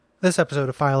This episode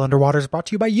of File Underwater is brought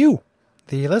to you by you,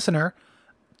 the listener,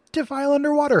 to File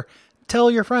Underwater.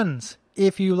 Tell your friends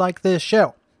if you like this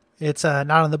show. It's not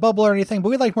on the bubble or anything, but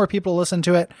we'd like more people to listen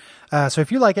to it. So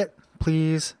if you like it,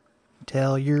 please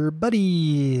tell your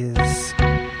buddies.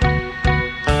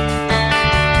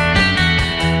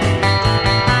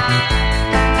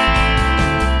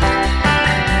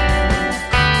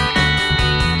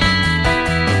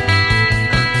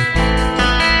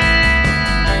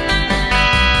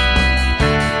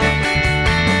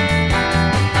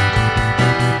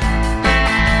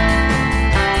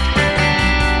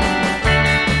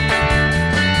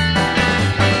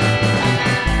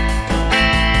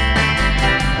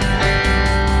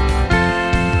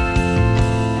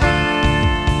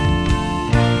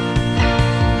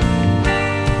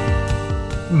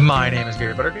 My name is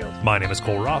Gary Butterfield. My name is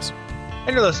Cole Ross.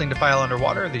 And you're listening to File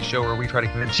Underwater, the show where we try to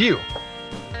convince you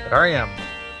that R.E.M.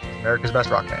 is America's best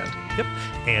rock band. Yep.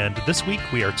 And this week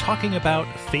we are talking about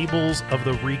Fables of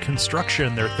the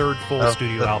Reconstruction, their third full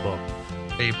studio album.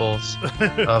 Fables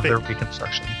of the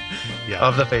Reconstruction. Yeah.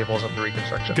 Of the Fables of the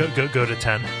Reconstruction. Go to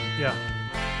 10. Yeah.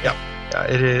 Yep.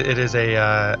 It is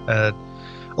a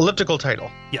elliptical title.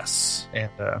 Yes. And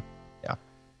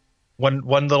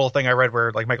One little thing I read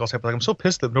where like Michael said, like, I'm so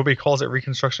pissed that nobody calls it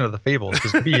Reconstruction of the Fables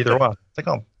because it could be either one. It's like,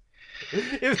 oh,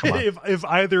 if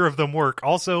either of them work.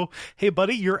 Also, hey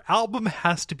buddy, your album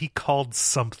has to be called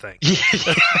something.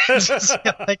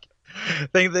 Like,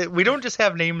 think that we don't just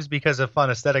have names because of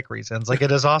fun aesthetic reasons. Like,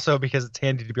 it is also because it's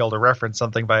handy to be able to reference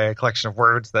something by a collection of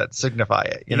words that signify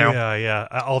it. You know? Yeah.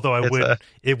 Although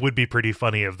it would be pretty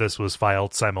funny if this was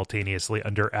filed simultaneously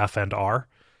under F and R.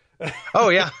 Oh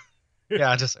yeah.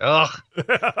 Yeah, just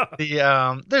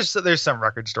there's some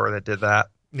record store that did that.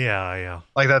 Yeah.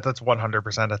 Like that's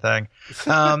 100% a thing.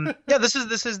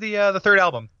 This is the third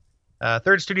album,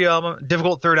 third studio album,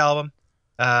 difficult third album,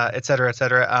 et cetera, et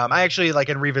cetera. I actually like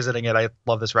in revisiting it. I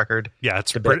love this record. Yeah,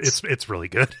 it's really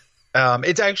good.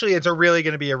 It's really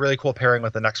going to be a really cool pairing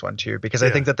with the next one too, because I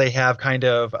think that they have kind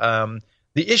of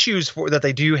the issues that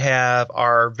they do have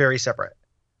are very separate.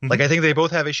 Mm-hmm. Like I think they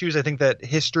both have issues. I think that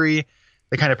history.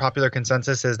 The kind of popular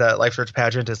consensus is that Life Search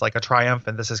Pageant is like a triumph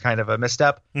and this is kind of a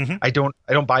misstep. Mm-hmm. I don't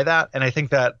buy that. And I think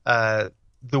that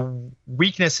the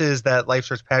weaknesses that Life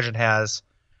Search Pageant has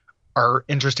are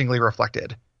interestingly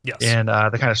reflected in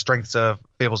the kind of strengths of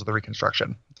Fables of the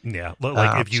Reconstruction. Yeah.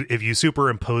 Like if you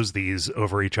superimpose these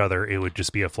over each other, it would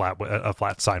just be a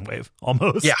flat sine wave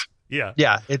almost. Yeah.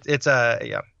 Because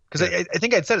I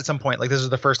think I'd said at some point, like this is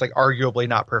the first, like arguably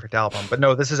not perfect album, but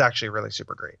no, this is actually really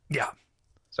super great. Yeah.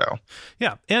 So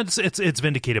yeah, and it's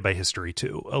vindicated by history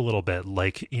too a little bit.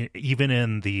 Like even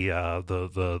in the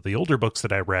older books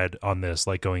that I read on this,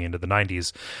 like going into the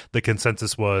 90s, the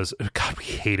consensus was, God, we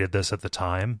hated this at the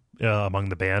time among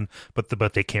the band,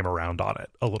 but they came around on it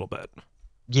a little bit.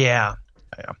 Yeah.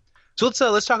 So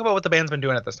let's talk about what the band's been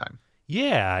doing at this time.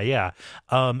 Yeah.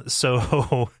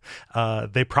 So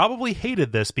they probably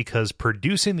hated this because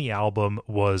producing the album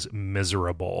was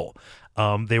miserable.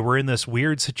 They were in this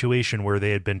weird situation where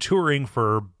they had been touring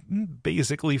for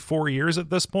basically 4 years at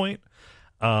this point.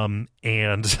 And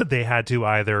they had to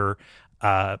either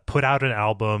put out an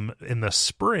album in the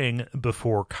spring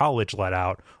before college let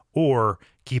out, or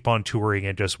keep on touring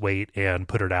and just wait and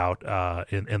put it out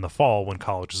in the fall when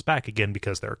college is back again,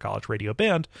 because they're a college radio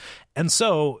band. And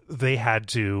so they had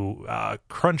to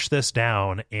crunch this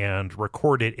down and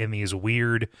record it in these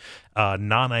weird,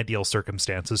 non-ideal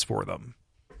circumstances for them.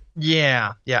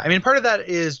 Yeah. I mean, part of that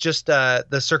is just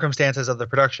the circumstances of the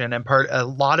production, and a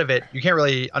lot of it, you can't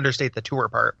really understate the tour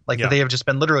part. Like they have just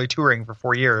been literally touring for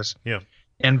 4 years. Yeah.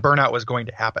 And burnout was going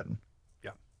to happen.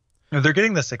 Yeah. They're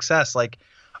getting the success, like,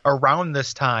 around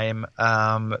this time,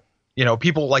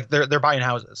 people like they're buying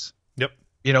houses. Yep.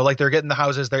 Like they're getting the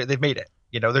houses. They've made it.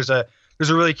 There's a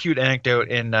really cute anecdote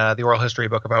in the oral history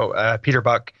book about Peter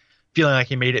Buck feeling like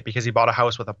he made it because he bought a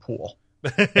house with a pool,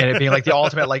 and it being like the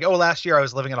ultimate, like, oh, last year I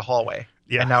was living in a hallway,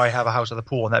 and now I have a house with a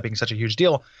pool, and that being such a huge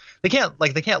deal. They can't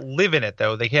live in it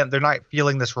though. They're not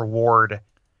feeling this reward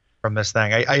from this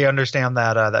thing. I understand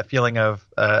that feeling of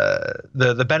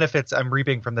the benefits I'm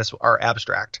reaping from this are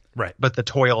abstract, right? But the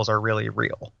toils are really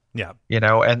real. Yeah,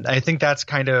 and I think that's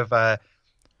kind of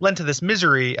lent to this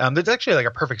misery. That's actually like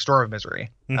a perfect storm of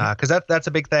misery, because that's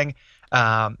a big thing. The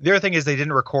other thing is they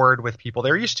didn't record with people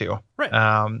they were used to.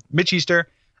 Right. Mitch Easter,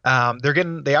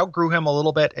 they outgrew him a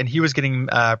little bit, and he was getting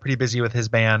pretty busy with his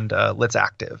band Let's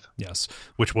Active. Yes,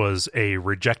 which was a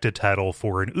rejected title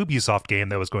for an Ubisoft game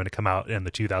that was going to come out in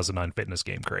the 2009 fitness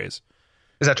game craze.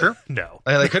 Is that true? No.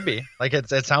 It could be. Like it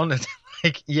sounded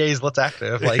like EA's Let's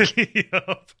Active. Like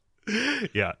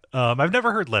Yeah. I've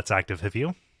never heard Let's Active. Have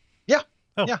you?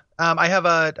 Oh. Yeah. I have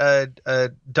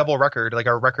a double record, like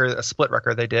a split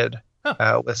record they did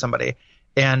with somebody,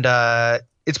 and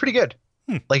it's pretty good.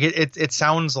 Like it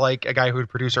sounds like a guy who would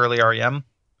produce early REM.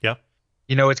 Yeah.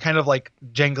 It's kind of like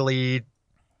jangly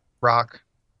rock.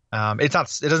 It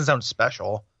doesn't sound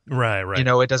special. Right.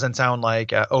 It doesn't sound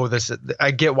like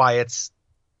I get why it's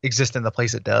exist in the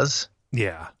place it does.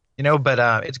 Yeah.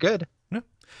 But it's good. Yeah.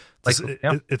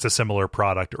 It's a similar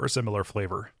product or a similar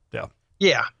flavor. Yeah.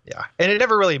 Yeah. And it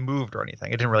never really moved or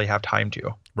anything. It didn't really have time to.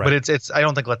 Right. But it's I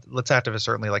don't think Let's Active is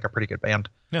certainly like a pretty good band.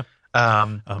 Yeah.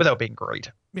 Without being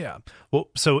great. Yeah. Well,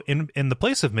 so in the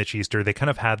place of Mitch Easter, they kind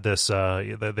of had this,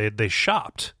 they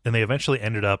shopped, and they eventually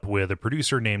ended up with a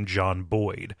producer named John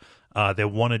Boyd. They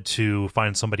wanted to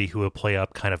find somebody who would play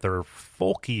up kind of their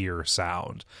folkier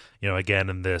sound, again,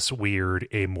 in this weird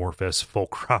amorphous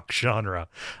folk rock genre.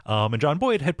 And John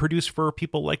Boyd had produced for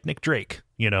people like Nick Drake,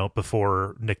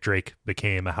 before Nick Drake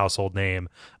became a household name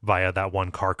via that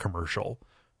one car commercial.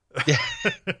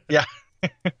 Yeah.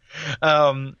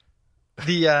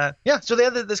 So they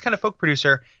had this kind of folk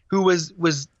producer who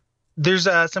was there's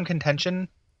some contention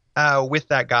with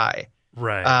that guy.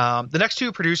 Right. The next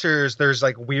two producers, there's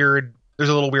a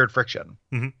little weird friction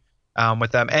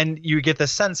with them, and you get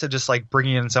this sense of just like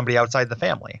bringing in somebody outside the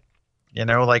family.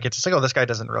 It's just like, oh, this guy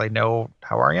doesn't really know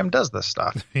how REM does this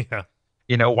stuff. Yeah.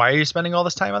 Why are you spending all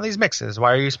this time on these mixes?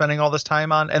 Why are you spending all this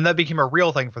time on? And that became a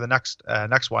real thing for the next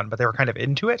one, but they were kind of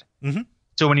into it. Mm-hmm.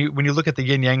 So when you look at the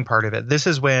yin yang part of it, this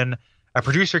is when a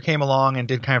producer came along and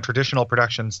did kind of traditional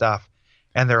production stuff,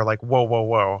 and they're like,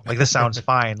 whoa, like this sounds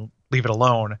fine, leave it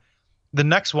alone. The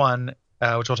next one,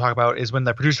 which we'll talk about, is when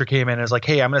the producer came in and is like,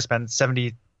 hey, I'm going to spend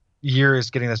 70 years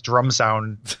getting this drum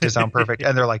sound to sound perfect.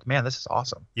 And they're like, man, this is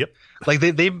awesome. Yep. Like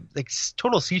they like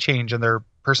total sea change in their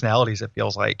personalities, it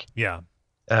feels like. Yeah.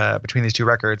 Between these two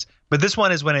records. But this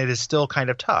one is when it is still kind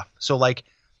of tough. So like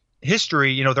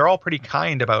history, they're all pretty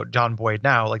kind about John Boyd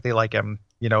now. Like they like him,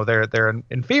 they're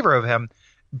in favor of him.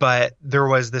 But there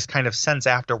was this kind of sense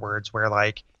afterwards where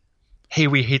like, hey,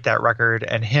 we hate that record,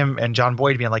 and him and John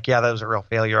Boyd being like, yeah, that was a real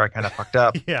failure. I kind of fucked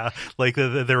up. Yeah. Like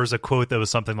there was a quote that was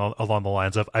something along the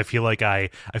lines of, I feel like I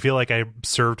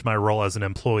served my role as an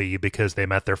employee because they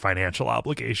met their financial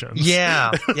obligations.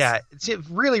 Yeah. Yeah. It's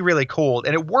really, really cold.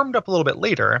 And it warmed up a little bit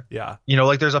later. Yeah.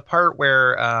 Like there's a part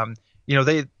where,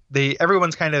 they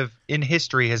everyone's kind of in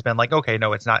history has been like, okay,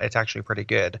 no, it's not. It's actually pretty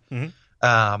good.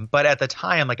 Mm-hmm. But at the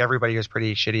time, like everybody was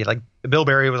pretty shitty. Like Bill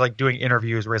Berry was like doing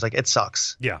interviews where he's like, it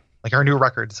sucks. Yeah. Like our new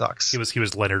record sucks. He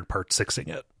was Leonard Part 6ing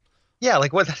it. Yeah,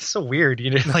 like what? That's so weird.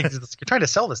 Like you're trying to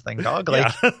sell this thing, dog.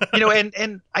 Like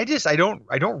and I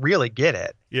don't really get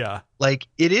it. Yeah. Like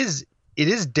it is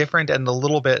different and a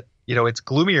little bit, it's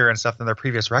gloomier and stuff than their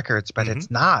previous records, but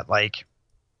it's not like,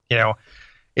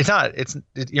 it's not.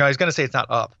 I was gonna say it's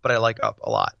not Up, but I like Up a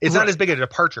lot. It's not as big a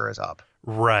departure as Up.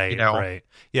 Right. Right.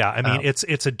 Yeah. I mean,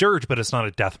 it's a dirge, but it's not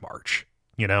a death march.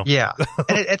 Yeah,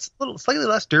 and it's a little slightly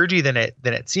less dirgy than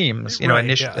it seems.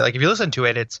 Initially, like if you listen to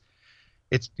it, it's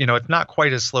it's not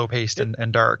quite as slow paced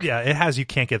and dark. Yeah, it has "You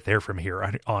Can't Get There From Here"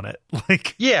 on it.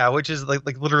 Like, yeah, which is like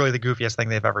literally the goofiest thing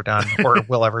they've ever done or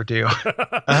will ever do.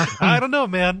 I don't know,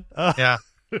 man. Yeah,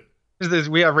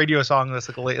 we have radio song that's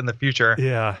like in the future.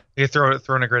 Yeah, you throw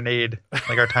in a grenade,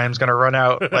 like our time's gonna run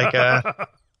out, like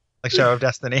Shadow of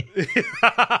Destiny.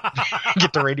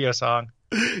 Get the radio song.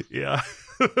 Yeah.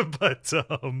 But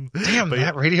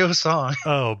that radio song.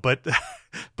 Oh, but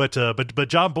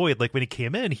John Boyd, like when he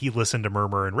came in, he listened to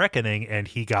Murmur and Reckoning, and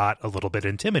he got a little bit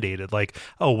intimidated. Like,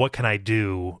 oh, what can I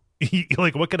do?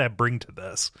 Like, what can I bring to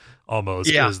this?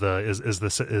 Almost is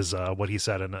what he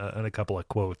said in a couple of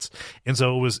quotes. And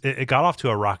so it got off to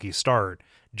a rocky start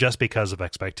just because of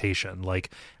expectation.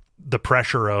 Like the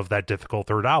pressure of that difficult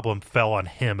third album fell on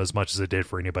him as much as it did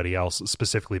for anybody else,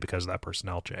 specifically because of that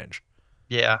personnel change.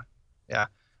 Yeah. Yeah.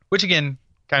 Which again,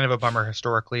 kind of a bummer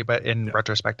historically, but in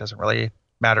retrospect doesn't really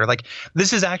matter. Like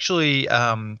this is actually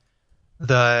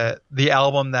the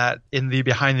album that in the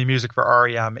behind the music for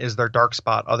REM is their dark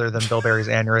spot other than Bill Berry's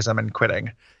aneurysm and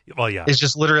quitting. Well, yeah. It's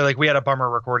just literally like we had a bummer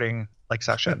recording like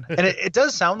session. And it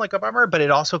does sound like a bummer, but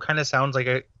it also kind of sounds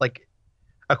like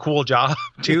a cool job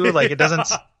too. Like it doesn't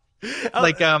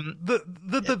like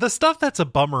the stuff that's a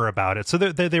bummer about it. So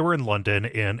they were in London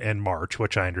in March,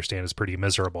 which I understand is pretty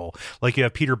miserable. Like you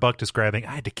have Peter Buck describing,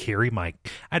 I had to carry my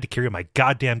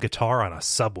goddamn guitar on a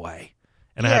subway,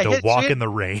 and I had to walk in the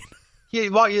rain. Yeah,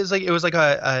 well, it was like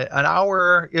an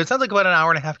hour. It sounds like about an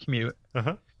hour and a half commute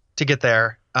to get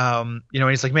there. And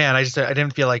he's like, man, I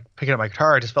didn't feel like picking up my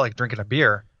guitar. I just felt like drinking a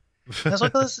beer. I was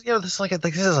like, this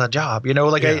is a job, I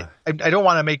don't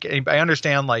want to make I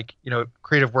understand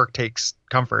creative work takes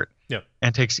comfort.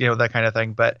 and takes, that kind of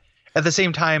thing. But at the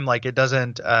same time, like, it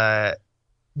doesn't,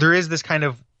 there is this kind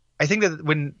of, I think that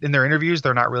when in their interviews,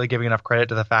 they're not really giving enough credit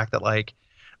to the fact that, like,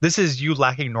 this is you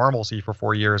lacking normalcy for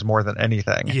 4 years more than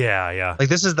anything. Yeah. Like,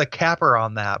 this is the capper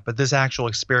on that, but this actual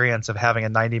experience of having a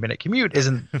 90-minute commute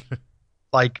isn't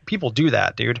like, people do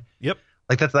that, dude. Yep.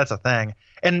 Like, that's a thing.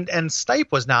 And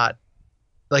Stipe was not,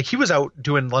 like, he was out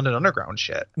doing London Underground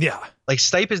shit. Yeah. Like,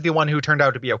 Stipe is the one who turned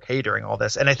out to be okay during all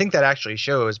this. And I think that actually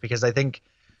shows, because I think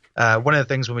one of the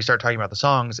things when we start talking about the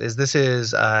songs is this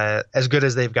is as good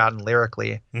as they've gotten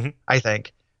lyrically, I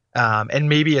think, and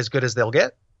maybe as good as they'll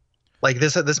get. Like,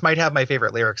 this might have my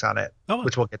favorite lyrics on it,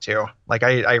 which we'll get to. Like,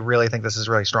 I really think this is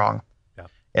really strong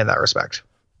in that respect.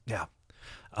 Yeah.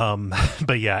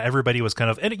 But yeah, everybody was kind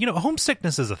of, and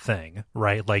homesickness is a thing,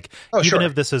 right? Like, even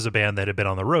if this is a band that had been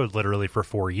on the road literally for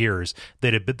 4 years,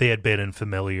 they had been in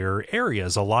familiar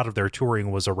areas. A lot of their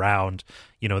touring was around,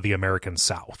 the American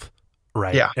South.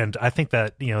 Right. Yeah. And I think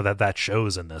that, that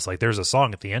shows in this. Like, there's a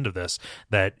song at the end of this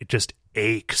that it just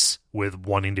aches with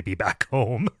wanting to be back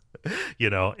home,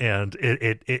 and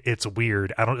it's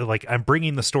weird. I don't like, I'm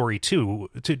bringing the story to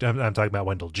I'm talking about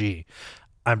Wendell G.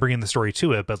 I'm bringing the story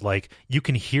to it, but like, you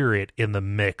can hear it in the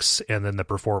mix and then the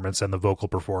performance and the vocal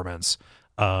performance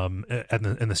in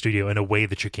the studio in a way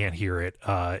that you can't hear it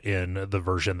in the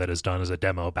version that is done as a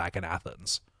demo back in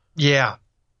Athens. Yeah.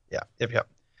 Yep.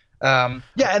 And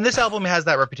this album has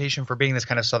that reputation for being this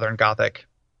kind of Southern Gothic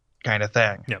kind of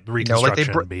thing. Yeah, the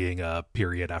Reconstruction being a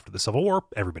period after the Civil War,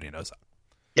 everybody knows that.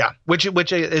 Yeah, which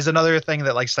is another thing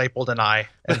that, like, Stipe will deny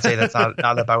and say that's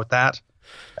not about that.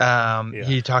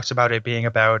 He talks about it being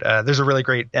about. There's a really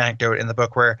great anecdote in the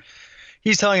book where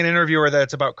he's telling an interviewer that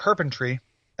it's about carpentry,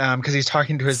 because he's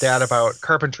talking to his dad about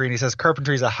carpentry, and he says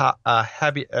carpentry is a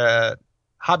hobby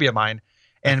of mine.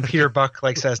 And Peter Buck,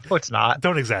 like, says, no, it's not.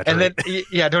 Don't exaggerate. And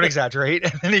then, don't exaggerate.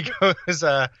 And then he goes,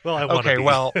 I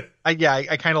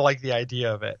kind of like the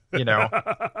idea of it,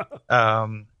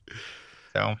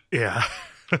 So. Yeah.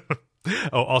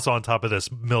 Also on top of this,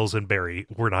 Mills and Barry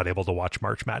were not able to watch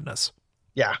March Madness.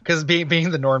 Yeah, because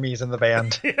being the normies in the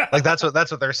band, like, that's what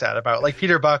they're sad about. Like,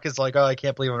 Peter Buck is like, oh, I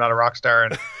can't believe I'm not a rock star,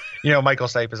 and Michael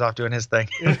Stipe is off doing his thing.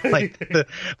 Like, the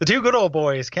two good old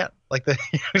boys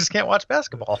just can't watch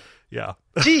basketball. Yeah.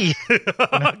 Gee,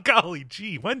 golly,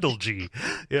 gee, Wendell G.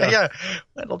 Yeah,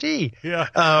 Wendell G. Yeah.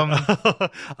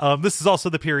 This is also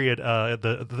the period,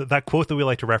 that quote that we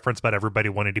like to reference about everybody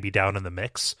wanting to be down in the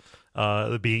mix,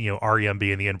 being REM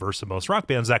being the inverse of most rock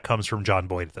bands. That comes from John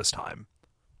Boyd at this time.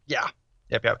 Yeah.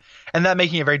 Yep. And that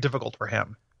making it very difficult for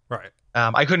him. Right.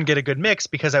 I couldn't get a good mix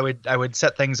because I would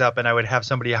set things up and I would have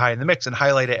somebody high in the mix and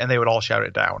highlight it, and they would all shout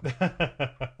it down.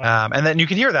 And then you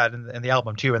can hear that in the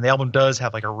album too. And the album does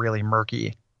have, like, a really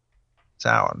murky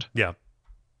sound. Yeah.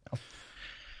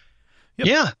 Yep.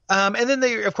 Yeah. And then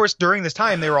they, of course, during this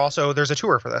time, there's a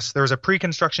tour for this. There was a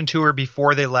pre-construction tour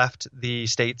before they left the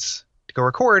States to go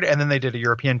record. And then they did a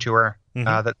European tour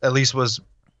that at least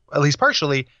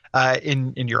partially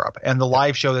in Europe. And the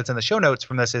live show that's in the show notes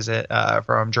from this is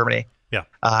from Germany. Yeah.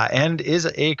 And is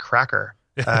a cracker.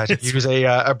 To use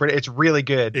it's really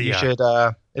good. You should.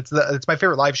 It's my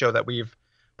favorite live show that we've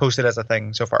posted as a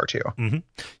thing so far too. Mm-hmm.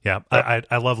 Yeah.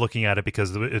 I love looking at it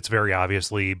because it's very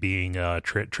obviously being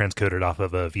transcoded off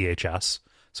of a VHS.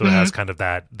 So it has kind of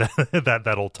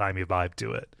that old timey vibe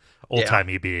to it. Old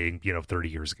timey being 30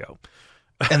 years ago.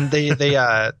 And they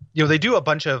do a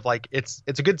bunch of, like, it's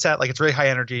a good set, like, it's really high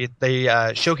energy.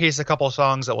 They showcase a couple of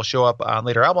songs that will show up on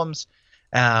later albums,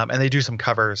 and they do some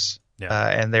covers,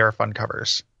 and they are fun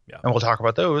covers. Yeah. And we'll talk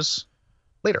about those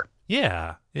later.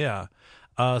 Yeah.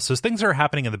 So things are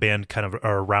happening in the band kind of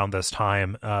around this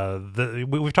time.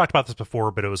 We've talked about this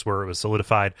before, but it was where it was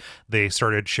solidified. They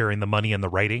started sharing the money and the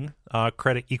writing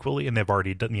credit equally, and they've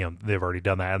already done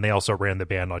that. And they also ran the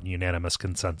band on unanimous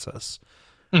consensus.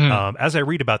 Mm-hmm. As I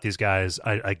read about these guys,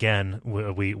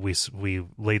 we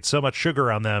laid so much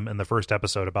sugar on them in the first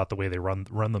episode about the way they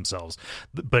run themselves,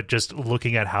 but just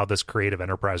looking at how this creative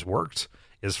enterprise worked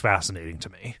is fascinating to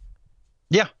me.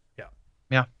 Yeah.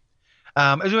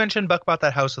 As we mentioned, Buck bought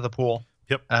that house with a pool.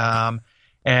 Yep.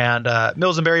 And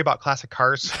Mills and Barry bought classic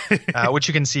cars, which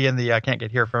you can see in the Can't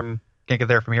Get There From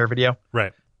Here video.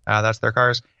 Right. That's their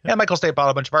cars. Yep. And Michael Stipe bought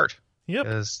a bunch of art. Yep.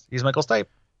 Because he's Michael Stipe.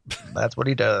 That's what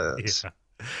he does. Yeah.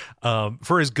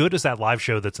 For as good as that live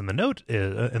show that's in the notes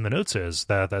is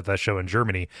that show in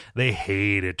Germany, they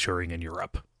hated touring in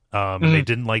Europe. And they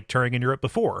didn't like touring in Europe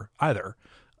before either.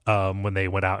 When they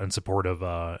went out in support of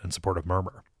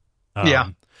Murmur.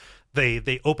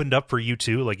 They opened up for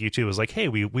U2. Like, U2 was like, hey,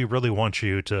 we really want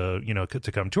you to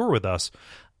to come tour with us.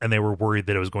 and they were worried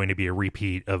that it was going to be a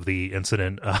repeat of the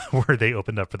incident where they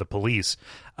opened up for the police.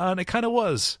 And it kind of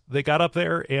was. They got up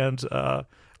there and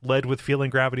led with Feeling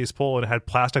Gravity's Pull and had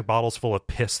plastic bottles full of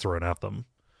piss thrown at them.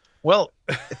 Well,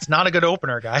 it's not a good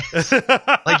opener, guys.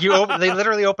 Like they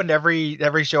literally opened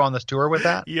every show on this tour with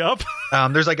that. Yep.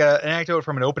 There's like an anecdote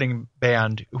from an opening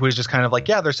band who was just kind of like,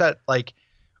 yeah, their set like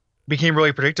became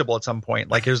really predictable at some point.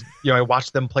 Like it was, I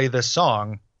watched them play this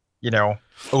song,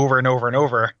 over and over and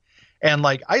over. And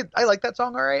like, I like that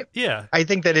song. All right. Yeah. I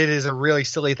think that it is a really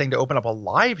silly thing to open up a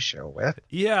live show with.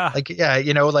 Yeah. Like, yeah,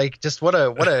 like just what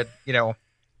a,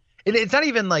 it's not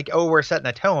even like, oh, we're setting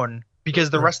a tone,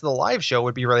 because the rest of the live show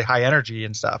would be really high energy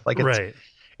and stuff. Like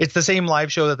it's the same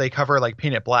live show that they cover like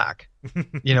Paint It Black.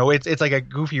 It's like a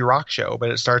goofy rock show,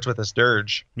 but it starts with this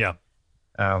dirge. Yeah.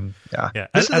 Yeah.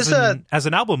 As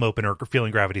an album opener,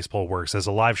 Feeling Gravity's Pull works. As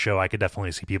a live show, I could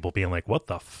definitely see people being like, what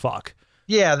the fuck?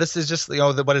 Yeah, this is just,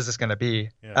 what is this going to be?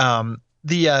 Yeah.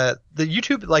 The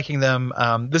YouTube liking them,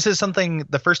 this is something,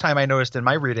 the first time I noticed in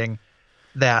my reading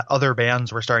that other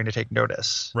bands were starting to take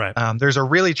notice. Right. There's a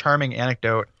really charming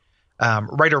anecdote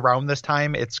right around this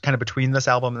time. It's kind of between this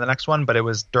album and the next one, but it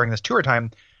was during this tour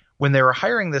time when they were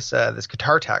hiring this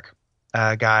guitar tech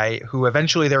guy who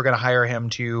eventually they were going to hire him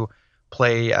to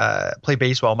play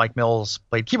bass while Mike Mills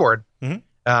played keyboard.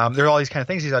 Mm-hmm. There are all these kind of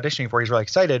things he's auditioning for. He's really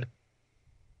excited.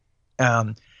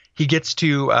 He gets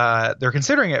to they're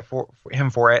considering it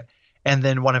for it, and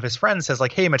then one of his friends says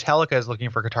like, hey, Metallica is looking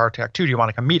for guitar tech too, do you want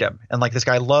to come meet him? And like, this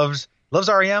guy loves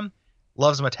REM,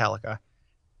 loves Metallica.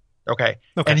 Okay.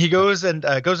 And he goes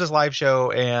to this live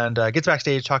show and gets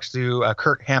backstage, talks to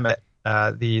Kirk Hammett,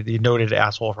 the noted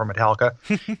asshole from Metallica.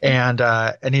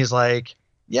 And he's like,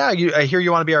 yeah, I hear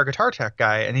you want to be our guitar tech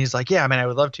guy. And he's like, yeah, man, I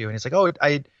would love to. And he's like, oh,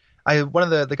 I one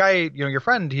of the guy, your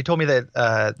friend, he told me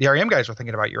that the REM guys were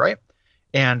thinking about you, right?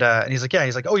 And he's like, yeah.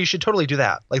 He's like, oh, you should totally do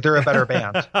that. Like, they're a better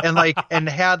band. And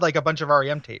had like a bunch of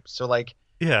REM tapes. So like,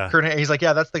 yeah, he's like,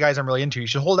 yeah, that's the guys I'm really into. You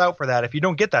should hold out for that. If you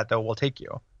don't get that though, we'll take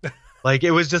you. Like,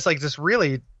 it was just like this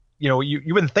really, you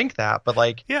wouldn't think that, but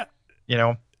like, yeah,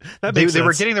 they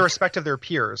were getting the respect of their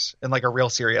peers in like a real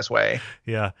serious way.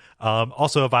 Yeah.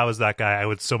 Also, if I was that guy, I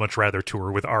would so much rather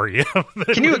tour with REM.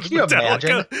 Can you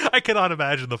imagine? I cannot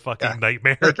imagine the fucking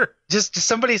nightmare. Like, just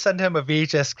somebody send him a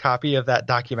VHS copy of that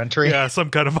documentary. Yeah, some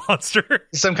kind of monster.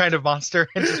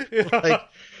 And just like,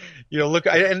 look,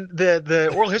 and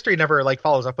the oral history never like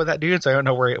follows up with that dude, so I don't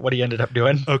know what he ended up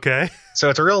doing. Okay. So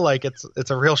it's a real like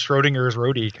it's a real Schrodinger's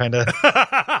roadie kind of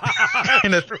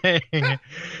thing.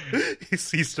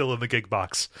 He's still in the gig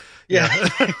box. Yeah.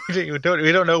 we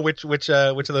don't know which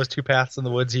of those two paths in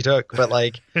the woods he took, but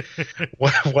like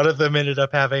one of them ended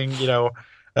up having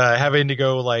having to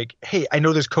go like, hey, I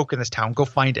know there's coke in this town, go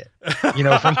find it.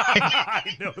 From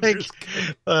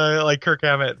like Kirk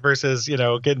Hammett versus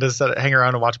getting to hang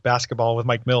around and watch basketball with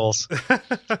Mike Mills.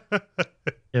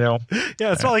 Yeah,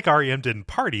 it's not like REM didn't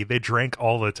party; they drank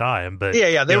all the time. But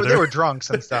yeah, they were drunks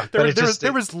and stuff.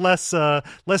 There was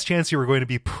less chance you were going to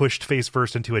be pushed face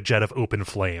first into a jet of open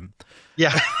flame.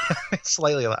 Yeah,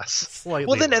 slightly less.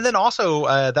 Well, then also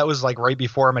that was like right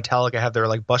before Metallica had their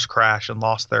like bus crash and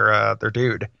lost their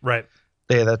dude. Right.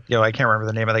 I can't remember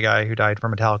the name of the guy who died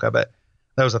from Metallica, but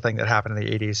that was a thing that happened in the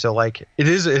 80s. So like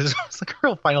it's like a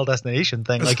real Final Destination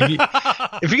thing. Like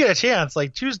if you get a chance,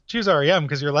 like choose REM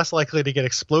because you're less likely to get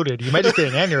exploded. You might just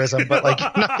get an aneurysm, but like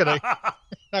you're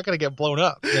not gonna get blown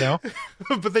up,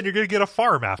 But then you're gonna get a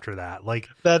farm after that. Like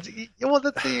that's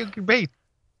the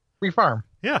free farm.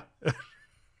 Yeah.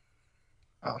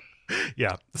 Oh.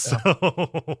 Yeah.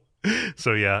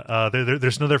 So yeah,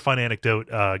 there's another fun anecdote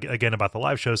again about the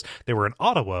live shows. They were in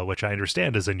Ottawa, which I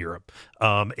understand is in Europe.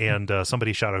 And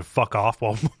somebody shouted "fuck off"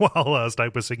 while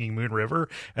Stipe was singing Moon River,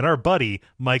 and our buddy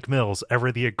Mike Mills,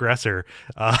 ever the aggressor,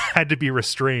 had to be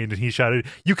restrained, and he shouted,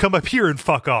 "You come up here and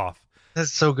fuck off."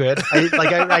 That's so good.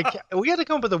 We had to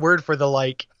come up with a word for the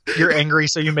like you're angry,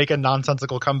 so you make a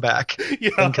nonsensical comeback.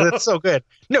 Yeah, because it's so good.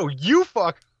 No, you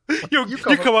fuck. You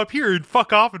come up here and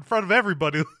fuck off in front of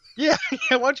everybody. Yeah,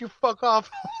 why don't you fuck off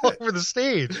all over the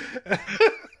stage?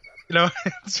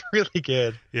 It's really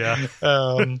good. Yeah.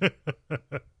 So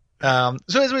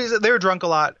as they were drunk a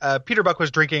lot. Peter Buck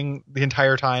was drinking the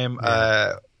entire time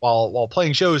while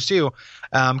playing shows too.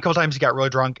 A couple times he got really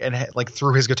drunk and like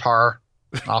threw his guitar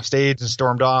off stage and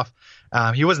stormed off.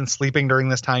 He wasn't sleeping during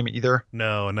this time either.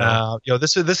 No.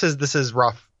 This is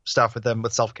rough stuff with them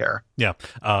with self-care. Yeah.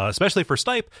 Especially for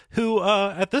Stipe, who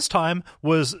at this time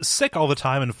was sick all the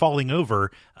time and falling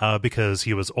over because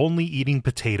he was only eating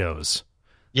potatoes.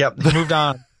 Yep. He moved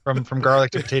on. from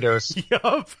garlic to potatoes.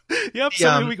 Yep.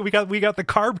 So we got the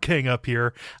Carb King up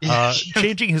here,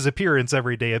 changing his appearance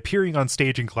every day, appearing on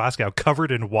stage in Glasgow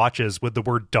covered in watches with the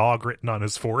word dog written on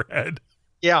his forehead.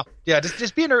 Yeah,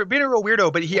 just being a real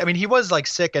weirdo. But he was like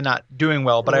sick and not doing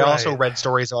well. But I also read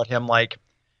stories about him like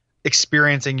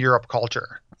experiencing Europe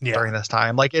culture during this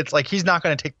time. Like it's like he's not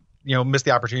going to miss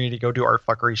the opportunity to go do art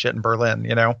fuckery shit in Berlin.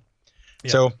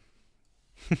 So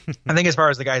I think as far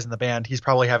as the guys in the band, he's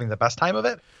probably having the best time of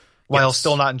it while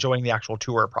still not enjoying the actual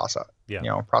tour process.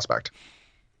 Prospect.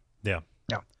 Yeah.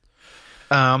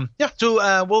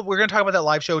 So we're going to talk about that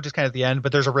live show just kind of at the end,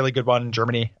 but there's a really good one in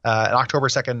Germany, on October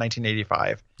 2nd,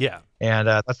 1985. Yeah. And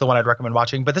that's the one I'd recommend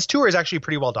watching. But this tour is actually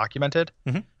pretty well documented.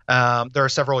 Mm-hmm. There are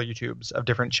several YouTubes of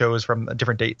different shows from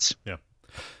different dates. Yeah.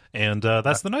 And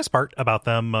that's the nice part about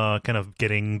them kind of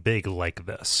getting big like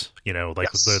this.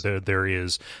 There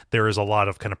is a lot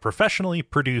of kind of professionally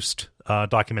produced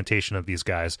documentation of these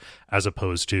guys as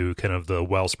opposed to kind of the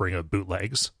wellspring of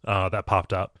bootlegs that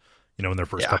popped up, in their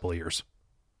first couple of years.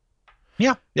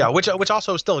 Yeah, which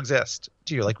also still exist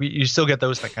too. Like you still get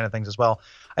those kind of things as well.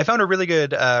 I found a really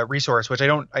good resource, which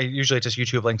I usually just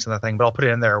YouTube links in the thing, but I'll put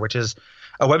it in there, which is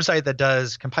a website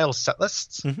that compiles set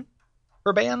lists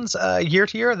for bands year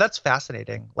to year. That's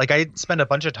fascinating. Like I spend a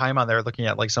bunch of time on there looking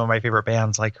at like some of my favorite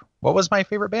bands. Like what was my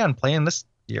favorite band playing this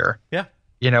year? Yeah.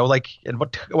 And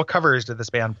what covers did this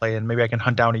band play? And maybe I can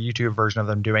hunt down a YouTube version of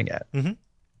them doing it. Mm-hmm.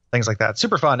 Things like that.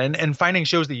 Super fun. And finding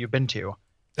shows that you've been to.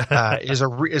 is a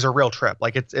real trip.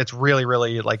 Like it's really,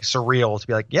 really like surreal to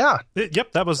be like,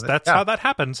 that's how that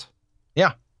happens.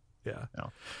 Yeah.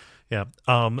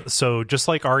 So just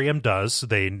like REM does,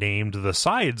 they named the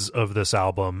sides of this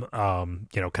album,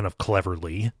 kind of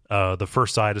cleverly. The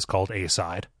first side is called A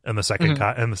side, and the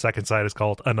second side is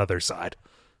called Another Side.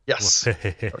 Yes,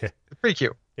 pretty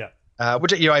cute. Yeah,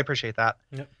 which I appreciate that.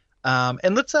 Yep.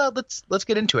 And let's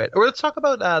get into it, or let's talk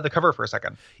about the cover for a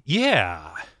second.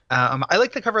 Yeah. I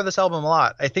like the cover of this album a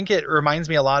lot. I think it reminds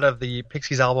me a lot of the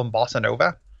Pixies album Bossa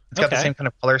Nova. It's got the same kind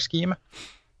of color scheme,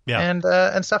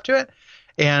 and stuff to it.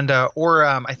 And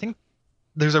I think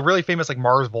there's a really famous like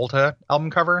Mars Volta album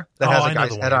cover that has a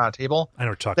guy's head on a table. I know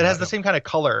what you're talking about. That has the same kind of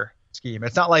color scheme.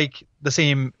 It's not like the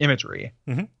same imagery,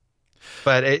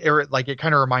 but it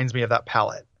kind of reminds me of that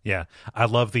palette. Yeah, I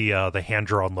love the hand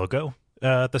drawn logo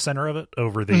at the center of it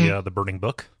over the burning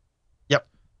book.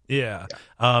 Yeah.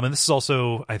 And this is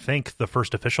also, I think, the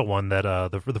first official one that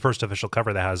the first official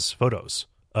cover that has photos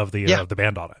of the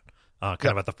band on it,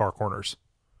 kind of at the far corners.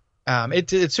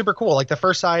 It's super cool. Like the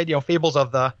first side, fables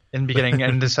of the in the beginning,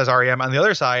 and this says REM. On the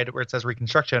other side, where it says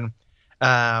Reconstruction,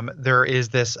 there is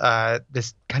this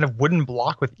kind of wooden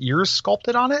block with ears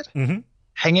sculpted on it,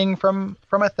 hanging from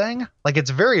a thing. Like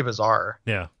it's very bizarre.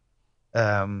 Yeah.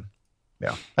 I mean,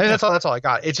 that's all I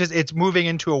got. It's moving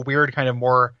into a weird kind of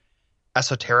more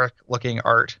esoteric looking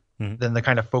art than the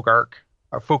kind of folk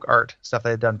art stuff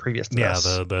they had done previous to this.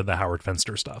 The Howard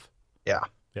Fenster stuff. Yeah.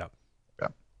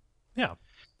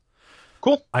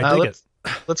 Cool. I dig it.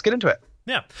 Let's get into it.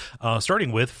 Yeah.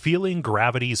 Starting with Feeling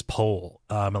Gravity's Pull.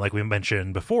 And like we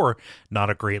mentioned before,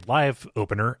 not a great live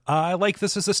opener. I like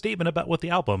this as a statement about what the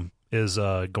album is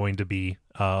going to be,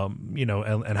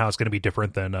 and how it's going to be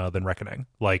different than Reckoning.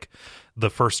 Like the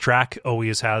first track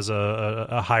always has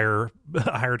a higher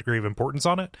degree of importance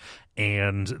on it,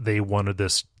 and they wanted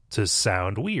this to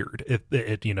sound weird.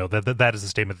 That is the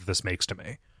statement that this makes to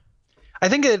me. I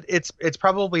think it's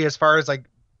probably, as far as like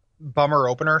bummer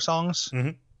opener songs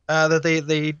that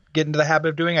they get into the habit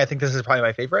of doing, I think this is probably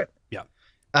my favorite. Yeah.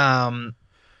 I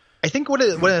think one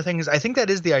of the things, I think that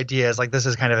is the idea, is like this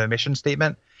is kind of a mission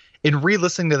statement. In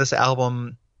re-listening to this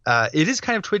album, it is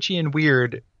kind of twitchy and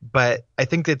weird, but I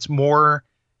think it's more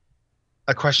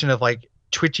a question of like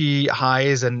twitchy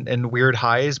highs and weird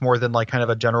highs more than like kind of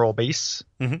a general bass.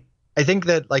 I think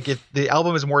that like the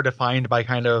album is more defined by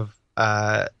kind of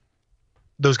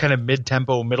those kind of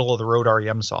mid-tempo, middle of the road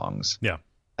REM songs. Yeah.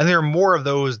 And there are more of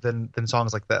those than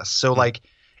songs like this. So like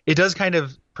it does kind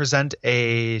of present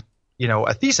a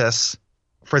thesis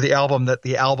for the album that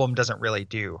the album doesn't really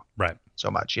do. Right. So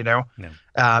much,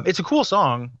 Yeah. It's a cool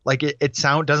song. Like it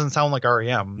doesn't sound like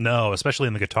REM. No, especially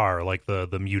in the guitar, like the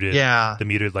muted,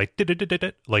 like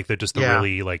like the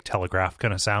really like telegraph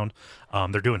kind of sound.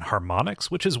 They're doing harmonics,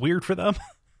 which is weird for them.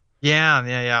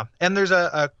 Yeah. And there's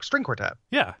a string quartet.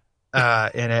 Yeah.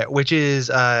 In it, which is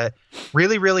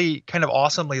really, really kind of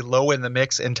awesomely low in the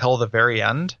mix until the very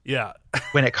end. Yeah.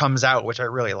 When it comes out, which I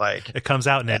really like. It comes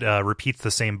out and it repeats the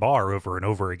same bar over and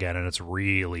over again, and it's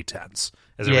really tense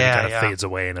as everything kind of fades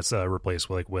away and it's replaced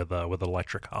with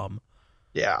electric hum.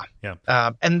 Yeah. Yeah.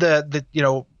 And the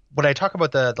when I talk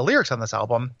about the lyrics on this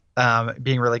album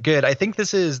being really good, I think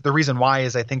this is the reason why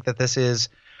is I think that this is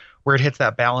where it hits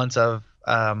that balance of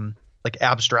like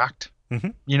abstract,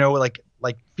 you know, like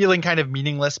feeling kind of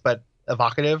meaningless but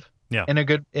evocative in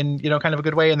you know, kind of a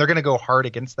good way. And they're going to go hard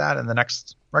against that in the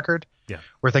next record,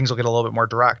 where things will get a little bit more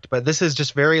direct. But this is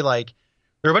just very like,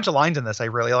 there are a bunch of lines in this I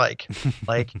really like,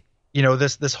 like, you know,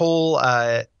 this whole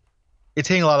it's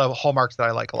hitting a lot of hallmarks that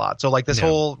I like a lot. So like this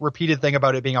whole repeated thing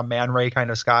about it being a Man Ray kind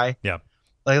of sky. Yeah.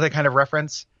 Like that kind of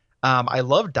reference. I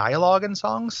love dialogue in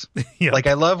songs. Like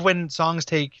I love when songs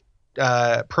take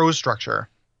prose structure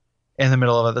in the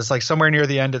middle of it. It's like somewhere near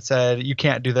the end it said, "You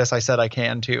can't do this. I said I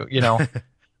can too." You know,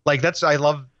 like I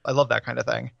love that kind of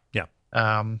thing. Yeah.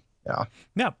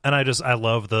 Yeah, and I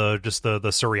love the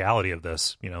surreality of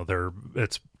this. You know,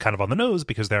 it's kind of on the nose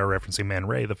because they are referencing Man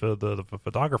Ray, the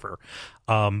photographer.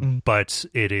 But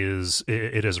it is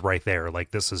right there.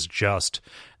 Like this is just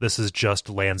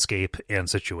landscape and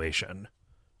situation.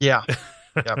 Yeah.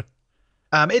 Yeah.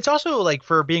 It's also like,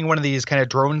 for being one of these kind of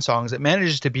drone songs, it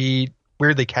manages to be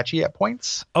weirdly catchy at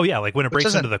points. Oh yeah, like when it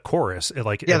breaks into the chorus, it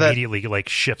like immediately like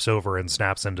shifts over and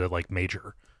snaps into like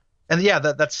major. And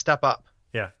that step up.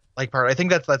 Yeah. Like part, I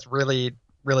think that's really,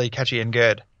 really catchy and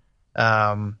good. You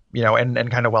know,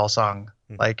 and kind of well sung.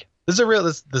 Like this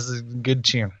is a good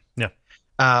tune.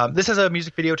 Yeah. This has a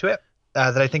music video to it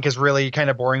that I think is really kind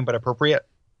of boring but appropriate.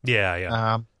 Yeah,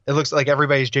 yeah. It looks like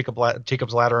everybody's Jacob's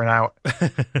laddering out.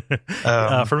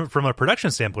 From a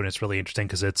production standpoint, it's really interesting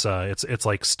because it's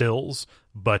like stills,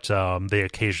 but they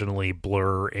occasionally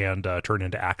blur and turn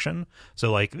into action.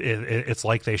 So like it's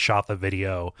like they shot the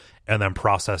video and then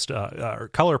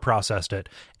color processed it,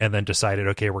 and then decided,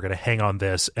 okay, we're going to hang on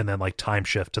this, and then like time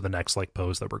shift to the next like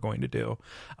pose that we're going to do.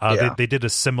 They did a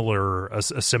similar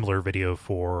video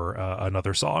for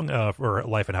another song for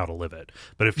Life and How to Live It,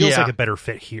 but it feels like a better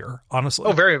fit here, honestly.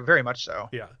 Oh, very, very much so.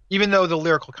 Yeah. Even though the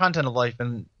lyrical content of Life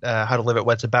and How to Live It,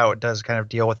 What It's About, does kind of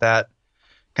deal with that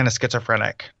kind of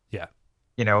schizophrenic,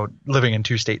 you know, living in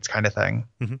two states kind of thing.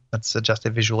 That's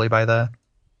suggested visually by the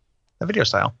video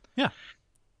style. Yeah.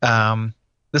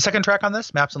 The second track on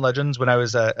this, Maps and Legends, when I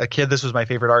was a kid, this was my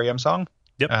favorite REM song.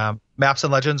 Yep. Maps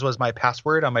and Legends was my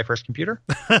password on my first computer.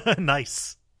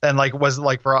 Nice. And like was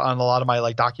like on a lot of my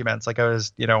like documents, like I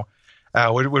was, you know,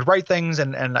 would write things,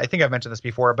 and I think I've mentioned this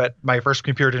before, but my first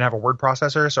computer didn't have a word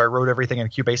processor, so I wrote everything in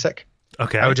QBasic.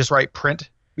 Okay. I would just write print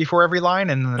before every line,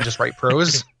 and then just write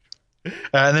prose.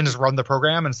 And then just run the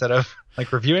program instead of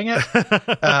like reviewing it.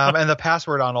 And the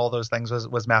password on all those things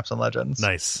was Maps and Legends.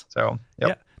 Nice. So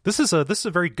yeah, this is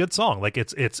a very good song. Like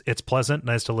it's pleasant,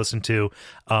 nice to listen to.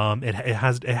 It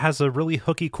has a really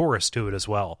hooky chorus to it as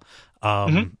well.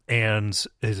 And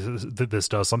this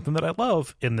does something that I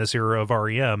love in this era of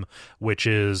REM, which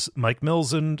is Mike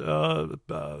Mills and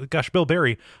Bill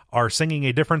Berry are singing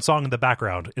a different song in the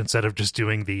background instead of just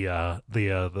doing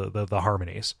the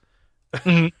harmonies.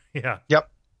 Yeah. Yep.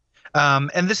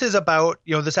 And this is about,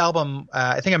 you know, this album,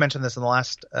 I think I mentioned this in the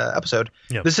last episode.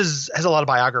 Yep. This has a lot of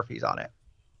biographies on it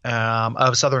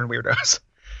of Southern weirdos.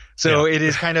 So it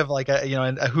is kind of like a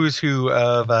who's who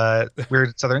of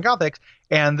weird Southern Gothics.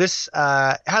 And this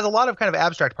has a lot of kind of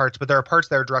abstract parts, but there are parts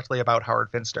that are directly about Howard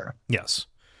Finster. Yes.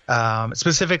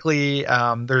 Specifically,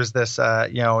 there's this,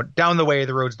 down the way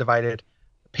the road's divided.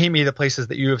 Paint me the places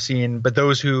that you have seen, but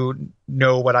those who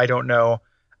know what I don't know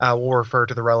will refer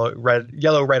to the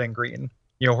yellow, red, and green.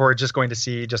 You know, who are just going to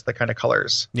see just the kind of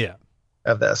colors. Yeah.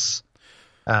 Of this.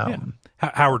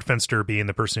 Howard Finster being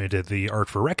the person who did the art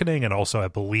for Reckoning, and also I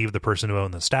believe the person who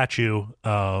owned the statue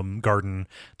garden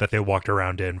that they walked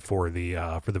around in for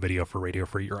the video for Radio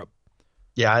Free Europe.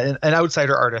 Yeah, an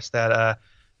outsider artist that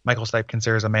Michael Stipe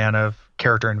considers a man of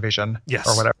character and vision. Yes.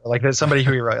 Or whatever. Like that's somebody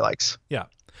who he really likes. Yeah.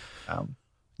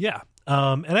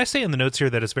 And I say in the notes here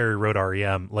that it's very Road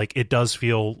REM. Like it does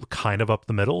feel kind of up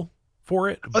the middle for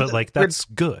it, but like that's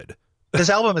good. This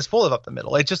album is full of up the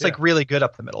middle. It's just like really good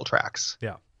up the middle tracks.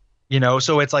 Yeah. You know,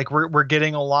 so it's like we're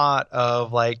getting a lot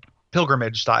of like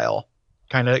pilgrimage style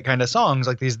kind of songs,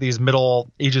 like these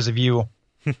middle ages of you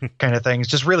kind of things.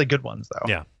 Just really good ones though.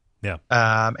 Yeah. Yeah.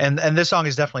 And this song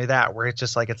is definitely that, where it's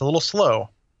just like it's a little slow.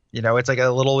 You know, it's like a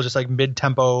little just like mid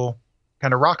tempo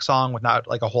kind of rock song with not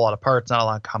like a whole lot of parts, not a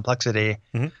lot of complexity,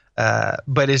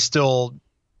 but is still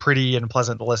pretty and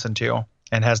pleasant to listen to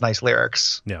and has nice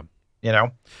lyrics. Yeah. You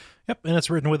know? Yep. And it's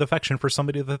written with affection for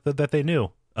somebody that they knew.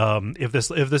 If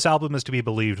this album is to be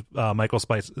believed, Michael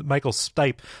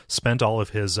Stipe spent all of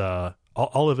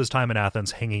his time in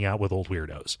Athens hanging out with old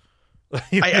weirdos.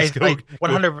 I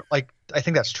 100 like I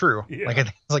think that's true. Yeah. Like I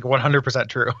think it's like 100%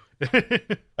 true.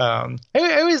 I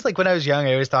always like when I was young,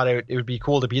 I always thought it would be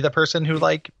cool to be the person who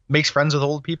like makes friends with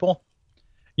old people,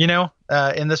 you know,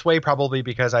 in this way, probably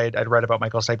because I'd read about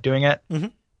Michael Stipe doing it. Mm-hmm.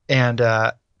 And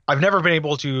I've never been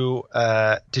able to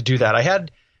do that. I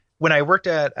had, when I worked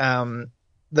at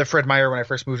the Fred Meyer, when I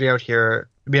first moved out here,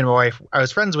 me and my wife, I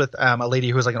was friends with a lady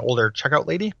who was like an older checkout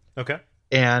lady. Okay.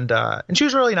 And she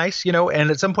was really nice, you know,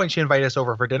 and at some point she invited us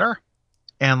over for dinner,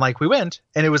 and like we went,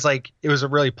 and it was a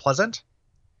really pleasant,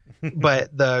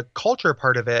 but the culture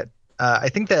part of it, I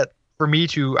think that for me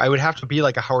I would have to be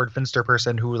like a Howard Finster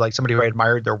person who like somebody who I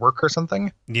admired their work or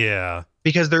something. Yeah.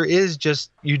 Because there is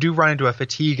just, you do run into a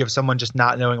fatigue of someone just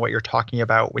not knowing what you're talking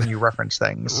about when you reference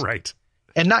things. Right.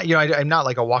 And not, you know, I'm not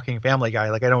like a walking Family Guy.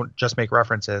 Like I don't just make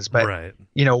references, but right.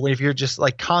 You know, if you're just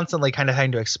like constantly kind of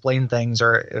having to explain things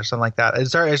or something like that, it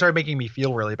started making me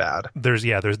feel really bad.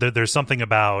 There's something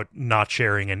about not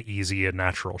sharing an easy and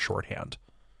natural shorthand.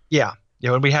 Yeah. You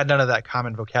know, and we had none of that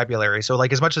common vocabulary. So